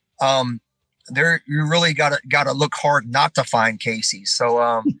here, you really gotta look hard not to find Casey's.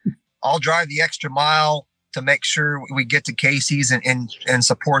 So I'll drive the extra mile to make sure we get to Casey's and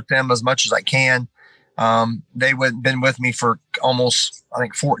support them as much as I can. They've been with me for almost, I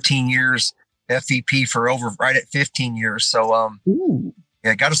think, 14 years, FEP for right at 15 years. So,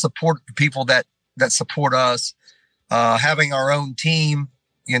 got to support the people that support us. Having our own team,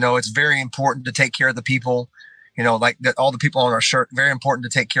 it's very important to take care of the people, like that, all the people on our shirt, very important to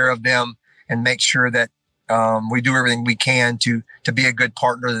take care of them and make sure that, we do everything we can to be a good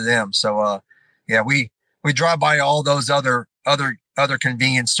partner to them. So, we drive by all those other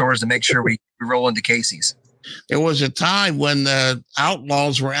convenience stores to make sure we roll into Casey's. There was a time when the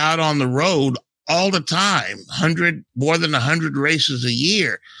Outlaws were out on the road all the time, more than 100 races a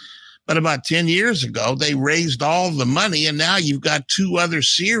year. But about 10 years ago, they raised all the money, and now you've got 2 other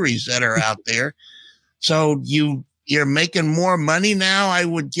series that are out there. So you're making more money now, I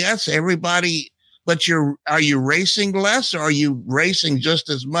would guess. Everybody, but are you racing less, or are you racing just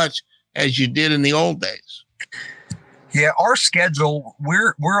as much as you did in the old days? Yeah, our schedule,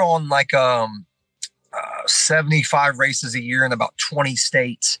 we're on like 75 races a year in about 20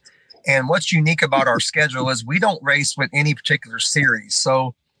 states. And what's unique about our schedule is we don't race with any particular series.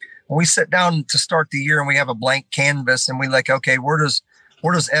 So when we sit down to start the year and we have a blank canvas and we like, okay, where does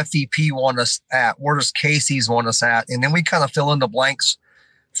FEP want us at? Where does Casey's want us at? And then we kind of fill in the blanks,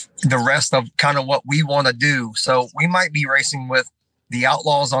 the rest of kind of what we want to do. So we might be racing with the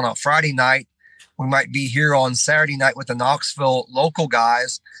Outlaws on a Friday night. We might be here on Saturday night with the Knoxville local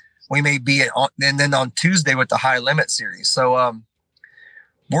guys. We may be and then on Tuesday with the High Limit Series. So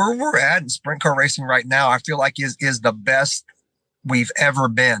where we're at in sprint car racing right now, I feel like is the best we've ever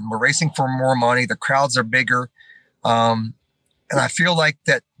been. We're racing for more money. The crowds are bigger. And I feel like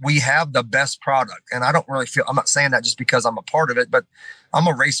that we have the best product. And I don't really feel, I'm not saying that just because I'm a part of it, but I'm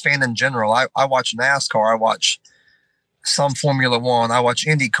a race fan in general. I watch NASCAR. I watch some Formula One. I watch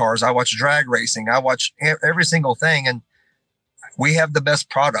IndyCars. I watch drag racing. I watch every single thing. And we have the best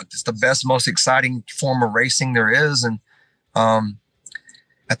product. It's the best, most exciting form of racing there is. And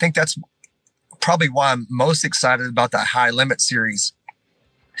I think that's probably why I'm most excited about that High Limit Series.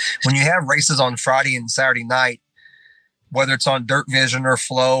 When you have races on Friday and Saturday night, whether it's on Dirt Vision or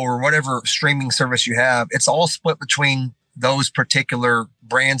Flow or whatever streaming service you have, it's all split between those particular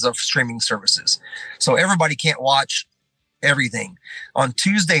brands of streaming services. So everybody can't watch everything. On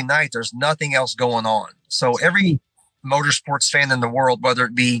Tuesday night, there's nothing else going on. So every motorsports fan in the world, whether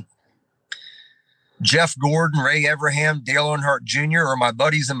it be Jeff Gordon, Ray Everham, Dale Earnhardt Jr., or my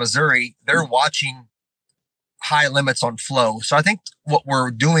buddies in Missouri, they're watching High Limits on Flow. So I think what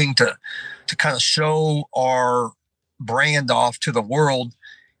we're doing to kind of show our brand off to the world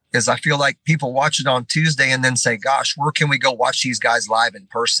is I feel like people watch it on Tuesday and then say, gosh, where can we go watch these guys live in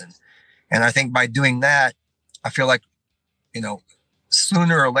person? And I think by doing that, I feel like,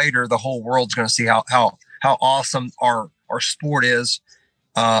 sooner or later, the whole world's going to see how awesome our sport is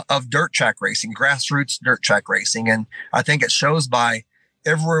of dirt track racing, grassroots dirt track racing. And I think it shows by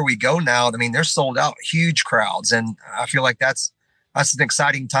everywhere we go now. I mean, they're sold out, huge crowds. And I feel like that's an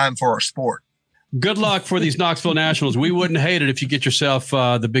exciting time for our sport. Good luck for these Knoxville Nationals. We wouldn't hate it if you get yourself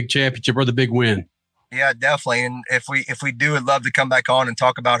the big championship or the big win. Yeah, definitely. And if we do, I'd love to come back on and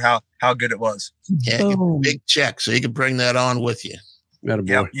talk about how good it was. Yeah, big check, so you can bring that on with you.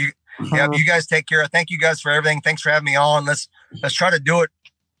 Yeah, you guys take care. Thank you guys for everything. Thanks for having me on. Let's try to do it,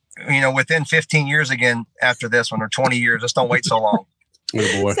 within 15 years again after this one, or 20 years. Just don't wait so long.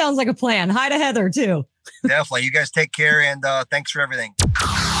 Oh boy. Sounds like a plan. Hi to Heather too. Definitely. You guys take care, and thanks for everything.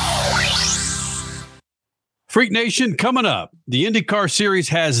 Freak Nation, coming up. The IndyCar Series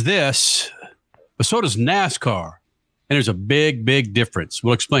has this, but so does NASCAR. And there's a big, big difference.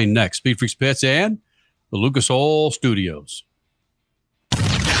 We'll explain next. SpeedFreaks Pits and the Lucas Oil Studios.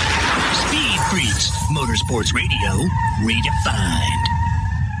 Speed Freaks, Motorsports Radio, redefined.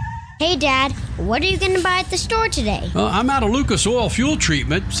 Hey, Dad, what are you going to buy at the store today? I'm out of Lucas Oil fuel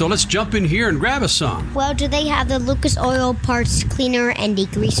treatment, so let's jump in here and grab us some. Well, do they have the Lucas Oil parts cleaner and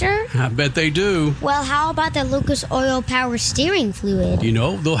degreaser? I bet they do. Well, how about the Lucas Oil power steering fluid?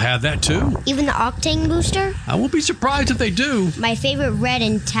 They'll have that too. Even the octane booster? I won't be surprised if they do. My favorite red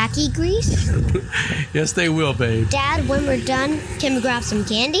and tacky grease? Yes, they will, babe. Dad, when we're done, can we grab some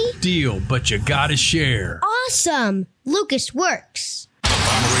candy? Deal, but you gotta share. Awesome! Lucas works.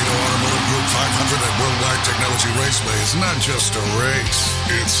 500 at Worldwide Technology Raceway is not just a race,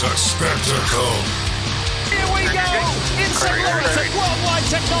 it's a spectacle. Here we go! In St. Louis at Worldwide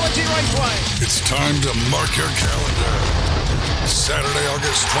Technology Raceway. It's time to mark your calendar. Saturday,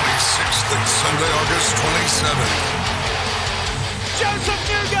 August 26th and Sunday, August 27th. Joseph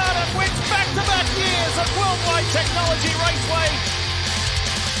Newgarden wins back-to-back years at Worldwide Technology Raceway.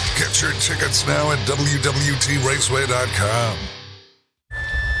 Get your tickets now at www.raceway.com.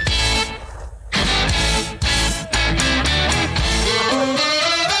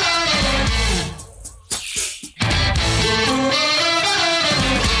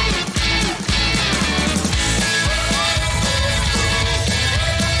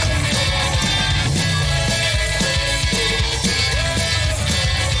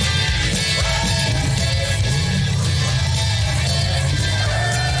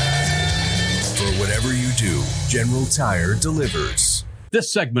 General Tire delivers.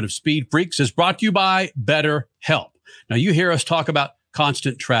 This segment of Speed Freaks is brought to you by BetterHelp. Now, you hear us talk about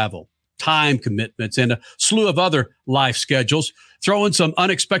constant travel, time commitments, and a slew of other life schedules. Throw in some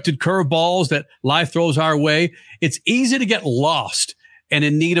unexpected curveballs that life throws our way. It's easy to get lost and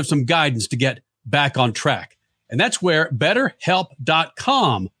in need of some guidance to get back on track. And that's where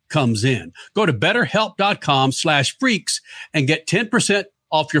BetterHelp.com comes in. Go to BetterHelp.com/freaks and get 10%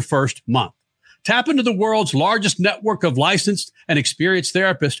 off your first month. Tap into the world's largest network of licensed and experienced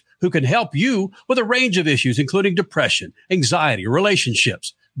therapists who can help you with a range of issues, including depression, anxiety,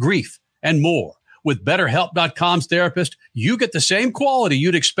 relationships, grief, and more. With BetterHelp.com's therapist, you get the same quality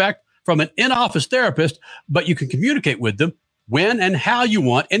you'd expect from an in-office therapist, but you can communicate with them when and how you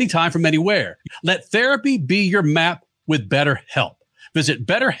want, anytime from anywhere. Let therapy be your map with BetterHelp. Visit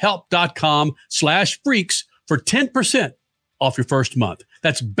BetterHelp.com/freaks for 10% off your first month.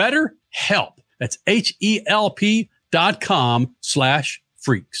 That's BetterHelp. That's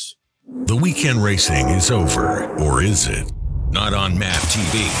HELP.com/freaks. The weekend racing is over, or is it? Not on MAV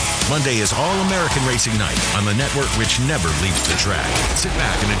TV. Monday is All-American Racing Night on the network which never leaves the track. Sit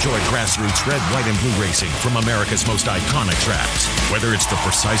back and enjoy grassroots red, white, and blue racing from America's most iconic tracks. Whether it's the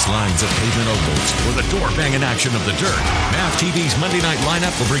precise lines of pavement ovals or the door-banging action of the dirt, MAV TV's Monday night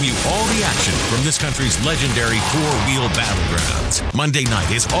lineup will bring you all the action from this country's legendary four-wheel battlegrounds. Monday night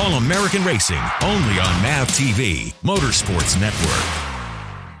is All-American Racing, only on MAV TV, Motorsports Network.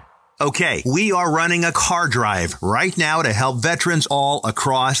 Okay, we are running a car drive right now to help veterans all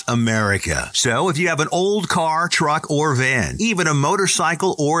across America. So if you have an old car, truck, or van, even a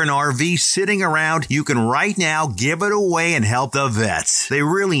motorcycle or an RV sitting around, you can right now give it away and help the vets. They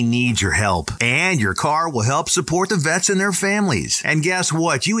really need your help. And your car will help support the vets and their families. And guess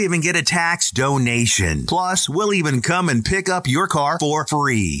what? You even get a tax donation. Plus, we'll even come and pick up your car for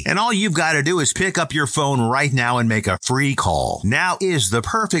free. And all you've got to do is pick up your phone right now and make a free call. Now is the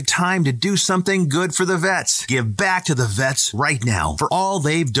perfect time to do something good for the vets. Give back to the vets right now for all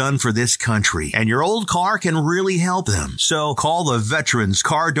they've done for this country. And your old car can really help them. So call the Veterans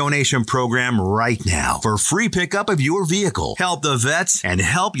Car Donation Program right now for free pickup of your vehicle. Help the vets and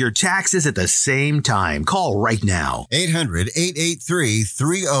help your taxes at the same time. Call right now.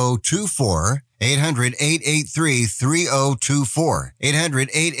 800-883-3024. 800-883-3024.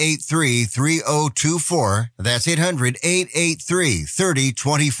 800-883-3024. That's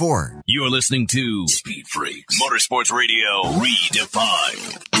 800-883-3024. You're listening to Speed Freaks, Motorsports Radio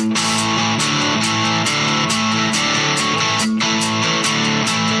Redefined.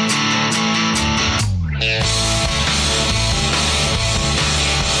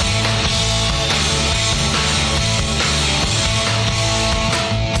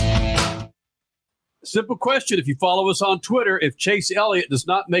 Simple question. If you follow us on Twitter, if Chase Elliott does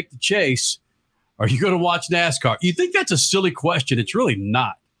not make the chase, are you going to watch NASCAR? You think that's a silly question. It's really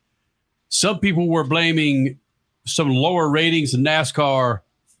not. Some people were blaming some lower ratings in NASCAR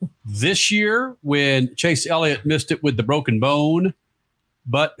this year when Chase Elliott missed it with the broken bone.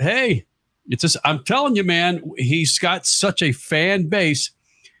 But hey, it's just, I'm telling you, man, he's got such a fan base.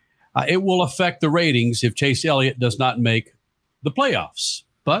 It will affect the ratings if Chase Elliott does not make the playoffs.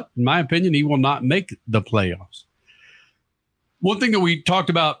 But in my opinion, he will not make the playoffs. One thing that we talked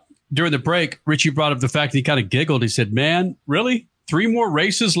about during the break, Richie brought up the fact that he kind of giggled. He said, man, really? 3 more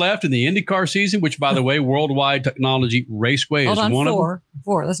races left in the IndyCar season, which, by the way, Worldwide Technology Raceway is one of them.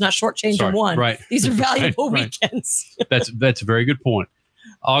 Four. Let's not shortchange on one. Right. These are valuable Right. weekends. That's a very good point.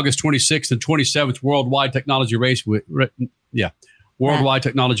 August 26th and 27th, Worldwide Technology Raceway. Worldwide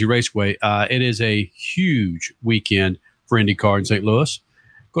Technology Raceway. It is a huge weekend for IndyCar in St. Louis.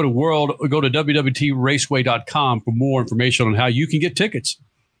 Go to www.raceway.com for more information on how you can get tickets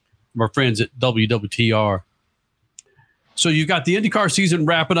from our friends at WWTR. So you've got the IndyCar season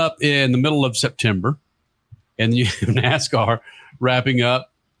wrapping up in the middle of September, and you have NASCAR wrapping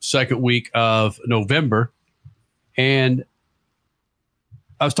up second week of November. And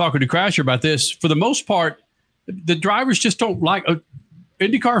I was talking to Crasher about this. For the most part, the drivers just don't like,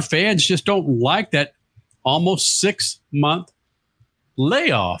 IndyCar fans just don't like that almost 6-month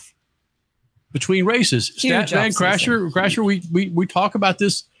layoff between races. Statman, Crasher, we talk about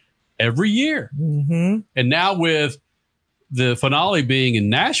this every year. Mm-hmm. And now with the finale being in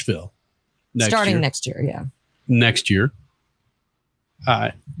Nashville starting next year. Yeah. Next year.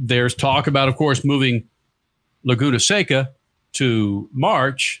 There's talk about, of course, moving Laguna Seca to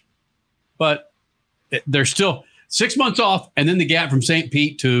March, but there's still 6 months off, and then the gap from St.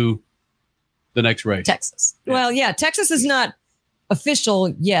 Pete to the next race. Texas. Yeah. Well, yeah, Texas is not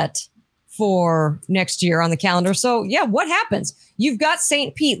official yet for next year on the calendar. So, yeah, what happens? You've got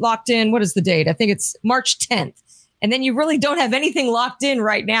St. Pete locked in. What is the date? I think it's March 10th. And then you really don't have anything locked in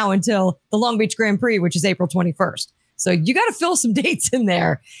right now until the Long Beach Grand Prix, which is April 21st. So you got to fill some dates in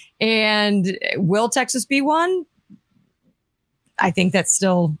there. And will Texas be one? I think that's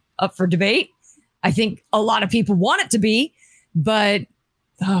still up for debate. I think a lot of people want it to be, but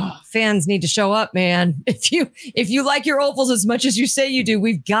fans need to show up, man. If you like your ovals as much as you say you do,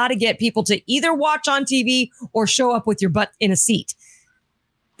 we've got to get people to either watch on TV or show up with your butt in a seat.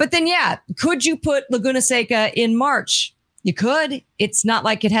 But then, could you put Laguna Seca in March? You could. It's not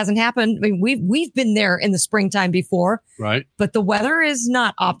like it hasn't happened. I mean, we've been there in the springtime before, right? But the weather is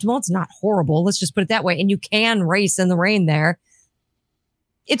not optimal. It's not horrible. Let's just put it that way. And you can race in the rain there.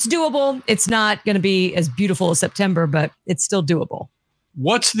 It's doable. It's not going to be as beautiful as September, but it's still doable.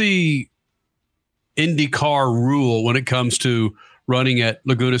 What's the IndyCar rule when it comes to running at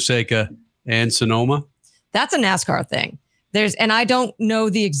Laguna Seca and Sonoma? That's a NASCAR thing. And I don't know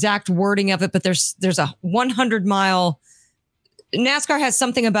the exact wording of it, but there's a 100-mile. NASCAR has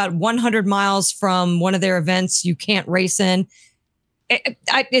something about 100 miles from one of their events you can't race in.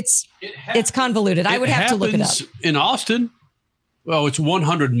 It's convoluted. I would have to look it up. In Austin. Well, it's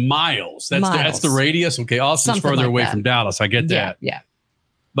 100 miles. That's the radius. Okay, Austin's Something further like away that. from Dallas. I get that. Yeah.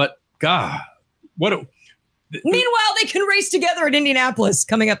 But God, Meanwhile, they can race together at Indianapolis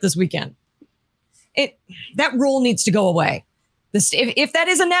coming up this weekend. That rule needs to go away. If that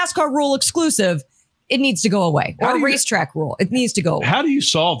is a NASCAR rule exclusive, it needs to go away. Or a racetrack rule. It needs to go away. How do you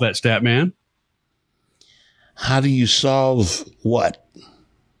solve that, stat man? How do you solve what?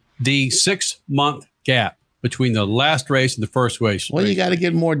 The 6-month gap between the last race and the first race. Well, you got to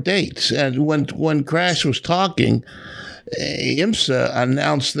get more dates. And when Crash was talking, IMSA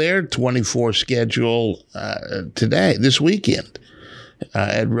announced their 24 schedule this weekend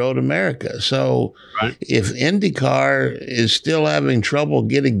at Road America. So if IndyCar is still having trouble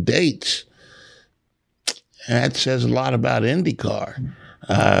getting dates, that says a lot about IndyCar.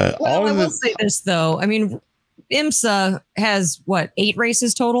 I will say this, though. I mean, IMSA has 8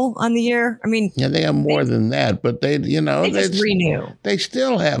 races total on the year? I mean, they have more than that, but they just renew. They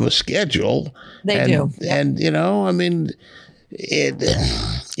still have a schedule. They do. And, I mean,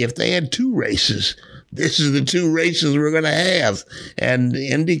 if they had 2 races, this is the 2 races we're going to have. And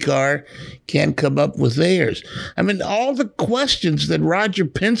IndyCar can't come up with theirs. I mean, all the questions that Roger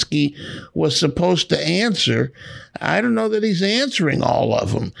Penske was supposed to answer, I don't know that he's answering all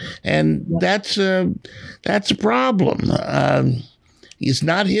of them. And that's a problem. It's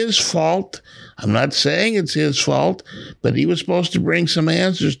not his fault. I'm not saying it's his fault, but he was supposed to bring some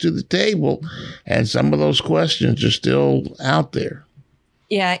answers to the table. And some of those questions are still out there.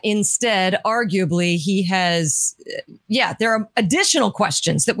 Yeah, instead, arguably, he has, there are additional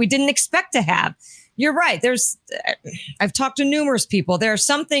questions that we didn't expect to have. You're right. I've talked to numerous people. There are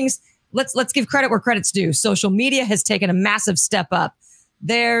some things, let's give credit where credit's due. Social media has taken a massive step up.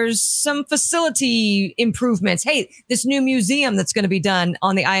 There's some facility improvements. Hey, this new museum that's going to be done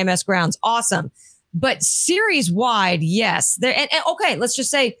on the IMS grounds. Awesome. But series wide, yes. And okay, let's just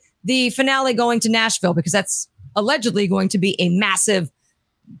say the finale going to Nashville, because that's allegedly going to be a massive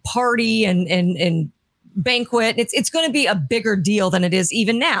party and banquet. It's going to be a bigger deal than it is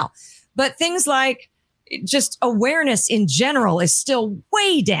even now. But things like just awareness in general is still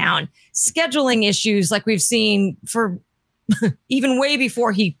way down. Scheduling issues like we've seen for even way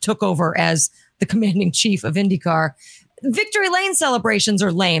before he took over as the commanding chief of IndyCar. Victory lane celebrations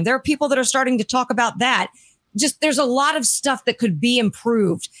are lame. There are people that are starting to talk about that. Just there's a lot of stuff that could be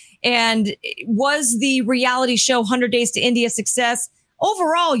improved. And was the reality show 100 Days to Indy a success?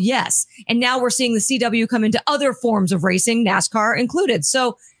 Overall, yes. And now we're seeing the CW come into other forms of racing, NASCAR included.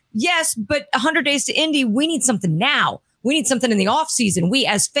 So yes, but 100 Days to Indy, we need something now. We need something in the off season. We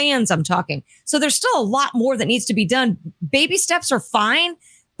as fans, I'm talking. So there's still a lot more that needs to be done. Baby steps are fine,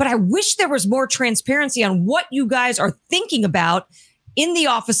 but I wish there was more transparency on what you guys are thinking about in the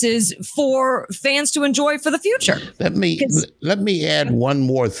offices for fans to enjoy for the future. Let me add one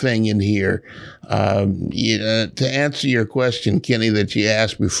more thing in here. To answer your question, Kenny, that you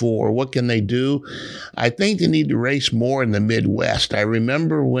asked before, what can they do? I think they need to race more in the Midwest. I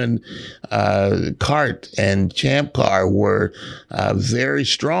remember when Kart and Champ Car were very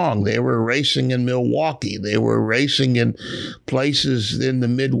strong. They were racing in Milwaukee. They were racing in places in the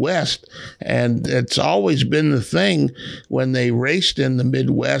Midwest. And it's always been the thing when they raced in the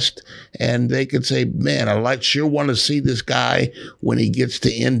Midwest and they could say, man, I sure want to see this guy when he gets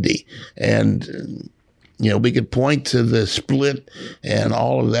to Indy. And we could point to the split and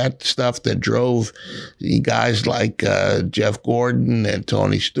all of that stuff that drove the guys like Jeff Gordon and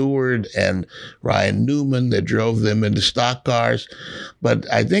Tony Stewart and Ryan Newman that drove them into stock cars.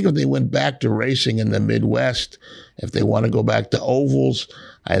 But I think if they went back to racing in the Midwest, if they want to go back to ovals,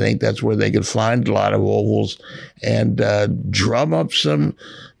 I think that's where they could find a lot of ovals and drum up some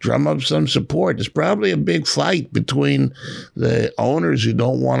support. There's probably a big fight between the owners who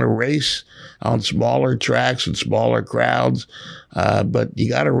don't want to race on smaller tracks and smaller crowds, but you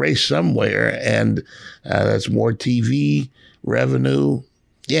got to race somewhere, and that's more TV revenue.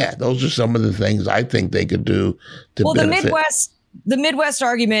 Yeah, those are some of the things I think they could do to benefit. The Midwest the Midwest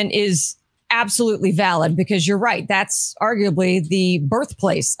argument is absolutely valid because you're right. That's arguably the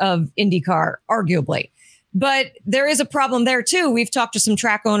birthplace of IndyCar, arguably. But there is a problem there too. We've talked to some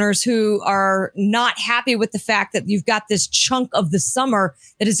track owners who are not happy with the fact that you've got this chunk of the summer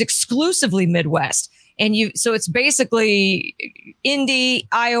that is exclusively Midwest. And so it's basically Indy,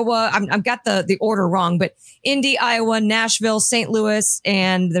 Iowa. I've got the order wrong, but Indy, Iowa, Nashville, St. Louis,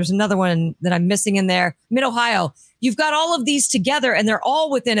 and there's another one that I'm missing in there, Mid-Ohio. You've got all of these together and they're all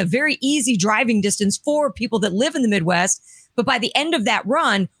within a very easy driving distance for people that live in the Midwest. But by the end of that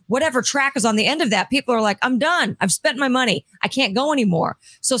run, whatever track is on the end of that, people are like, I'm done. I've spent my money. I can't go anymore.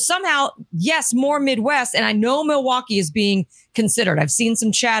 So somehow, yes, more Midwest. And I know Milwaukee is being considered. I've seen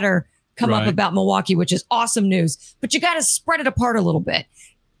some chatter come up about Milwaukee, which is awesome news. But you got to spread it apart a little bit.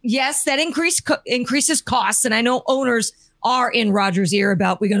 Yes, that increases costs. And I know owners are in Roger's ear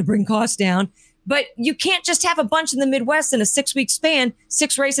about we're going to bring costs down. But you can't just have a bunch in the Midwest in a 6-week span,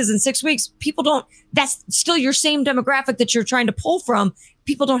 6 races in 6 weeks. People don't, that's still your same demographic that you're trying to pull from.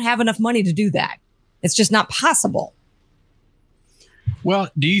 People don't have enough money to do that. It's just not possible. Well,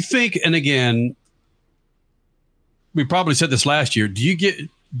 do you think, and again, we probably said this last year, do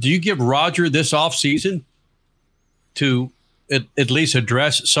you give Roger this offseason to at least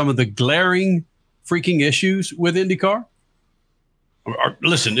address some of the glaring freaking issues with IndyCar?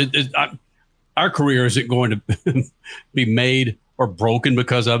 Listen, our career isn't going to be made or broken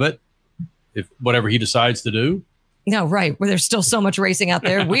because of it, if whatever he decides to do. No, right. Where there's still so much racing out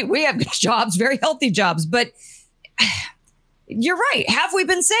there. We have jobs, very healthy jobs, but you're right. Have we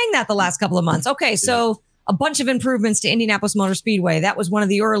been saying that the last couple of months? Okay, so a bunch of improvements to Indianapolis Motor Speedway. That was one of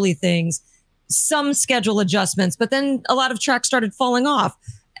the early things. Some schedule adjustments, but then a lot of tracks started falling off.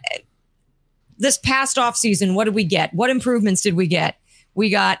 This past off season, what did we get? What improvements did we get? We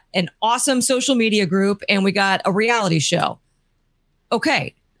got an awesome social media group and we got a reality show.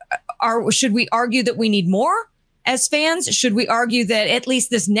 Okay. Should we argue that we need more as fans? Should we argue that at least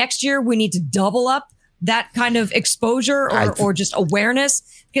this next year we need to double up that kind of exposure or just awareness?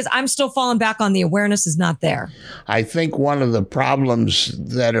 Because I'm still falling back on the awareness is not there. I think one of the problems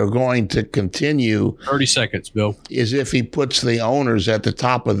that are going to continue 30 seconds, Bill, is if he puts the owners at the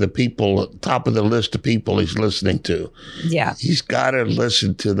top of the list of people he's listening to. Yeah. He's got to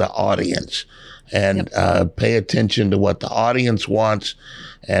listen to the audience and pay attention to what the audience wants.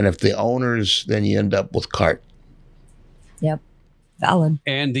 And if the owners, then you end up with cart. Yep. Valid.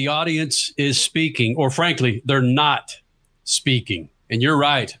 And the audience is speaking, or frankly, they're not speaking. And you're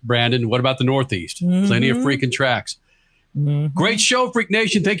right, Brandon. What about the Northeast? Mm-hmm. Plenty of freaking tracks. Mm-hmm. Great show, Freak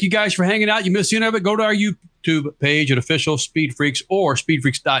Nation. Thank you guys for hanging out. You missed any of it? Go to our YouTube page at official Speed Freaks or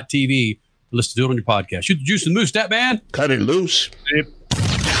speedfreaks.tv to listen to it on your podcast. Shoot the juice and moose, that man. Cut it loose. Yep.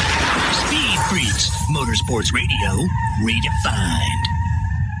 Speed Freaks, Motorsports Radio, redefined.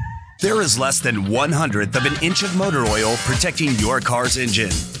 There is less than 1/100th of an inch of motor oil protecting your car's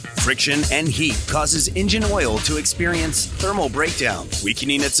engine. Friction and heat causes engine oil to experience thermal breakdown,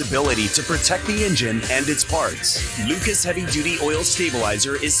 weakening its ability to protect the engine and its parts. Lucas Heavy Duty Oil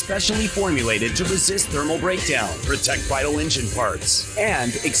Stabilizer is specially formulated to resist thermal breakdown, protect vital engine parts,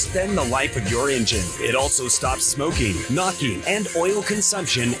 and extend the life of your engine. It also stops smoking, knocking, and oil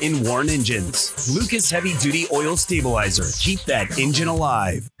consumption in worn engines. Lucas Heavy Duty Oil Stabilizer. Keep that engine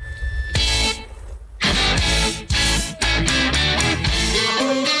alive.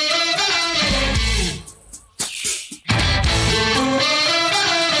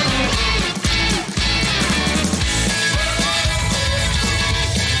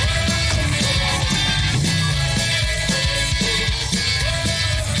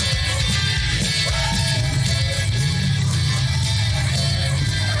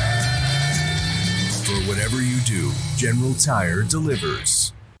 General Tire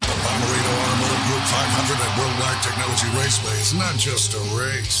delivers. The Pomerado Automotive Group 500 at Worldwide Technology Raceway is not just a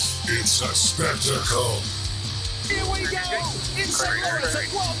race, it's a spectacle. Here we go! It's St. Louis at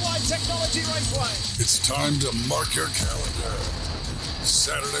Worldwide Technology Raceway. It's time to mark your calendar.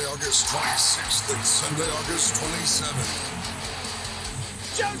 Saturday, August 26th and Sunday, August 27th.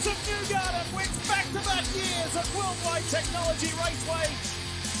 Joseph Newgarden wins back-to-back years at Worldwide Technology Raceway.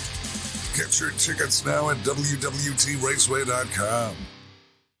 Get your tickets now at WWTRaceway.com.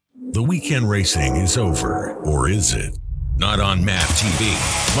 The weekend racing is over, or is it? not on MAV TV.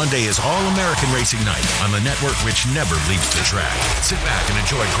 Monday is All-American Racing Night on the network which never leaves the track. Sit back and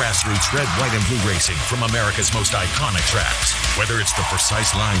enjoy grassroots red, white, and blue racing from America's most iconic tracks. Whether it's the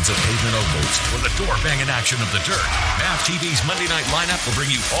precise lines of pavement ovals or the door-banging action of the dirt, MAV TV's Monday night lineup will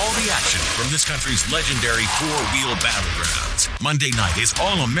bring you all the action from this country's legendary four-wheel battlegrounds. Monday night is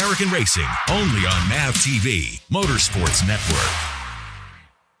All-American Racing, only on MAV TV, Motorsports Network.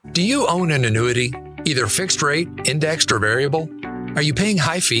 Do you own an annuity, either fixed rate, indexed, or variable? Are you paying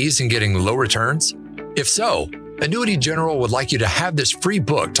high fees and getting low returns? If so, Annuity General would like you to have this free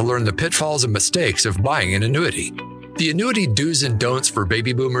book to learn the pitfalls and mistakes of buying an annuity. The Annuity Do's and Don'ts for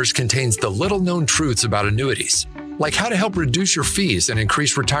Baby Boomers contains the little-known truths about annuities, like how to help reduce your fees and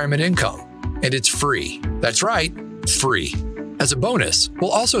increase retirement income. And it's free. That's right, free. As a bonus,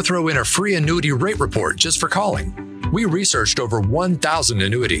 we'll also throw in a free annuity rate report just for calling. We researched over 1,000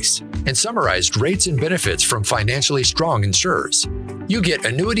 annuities and summarized rates and benefits from financially strong insurers. You get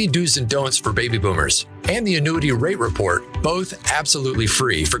Annuity Do's and Don'ts for Baby Boomers and the Annuity Rate Report, both absolutely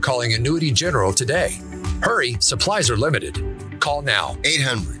free for calling Annuity General today. Hurry, supplies are limited. Call now.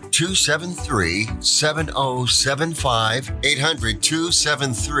 800-273-7075.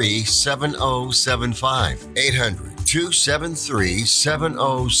 800-273-7075.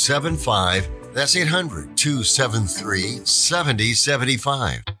 800-273-7075. That's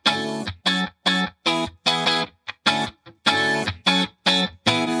 800-273-7075.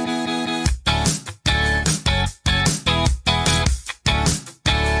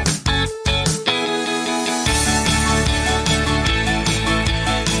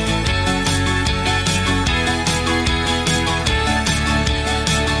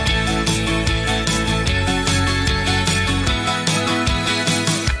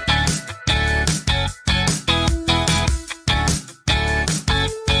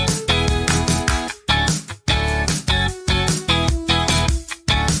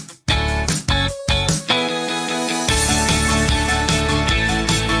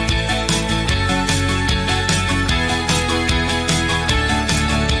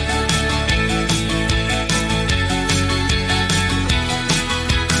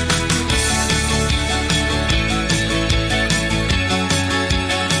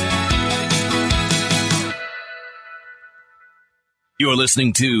 You're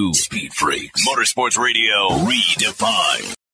listening to Speed Freaks, Motorsports Radio Redefined.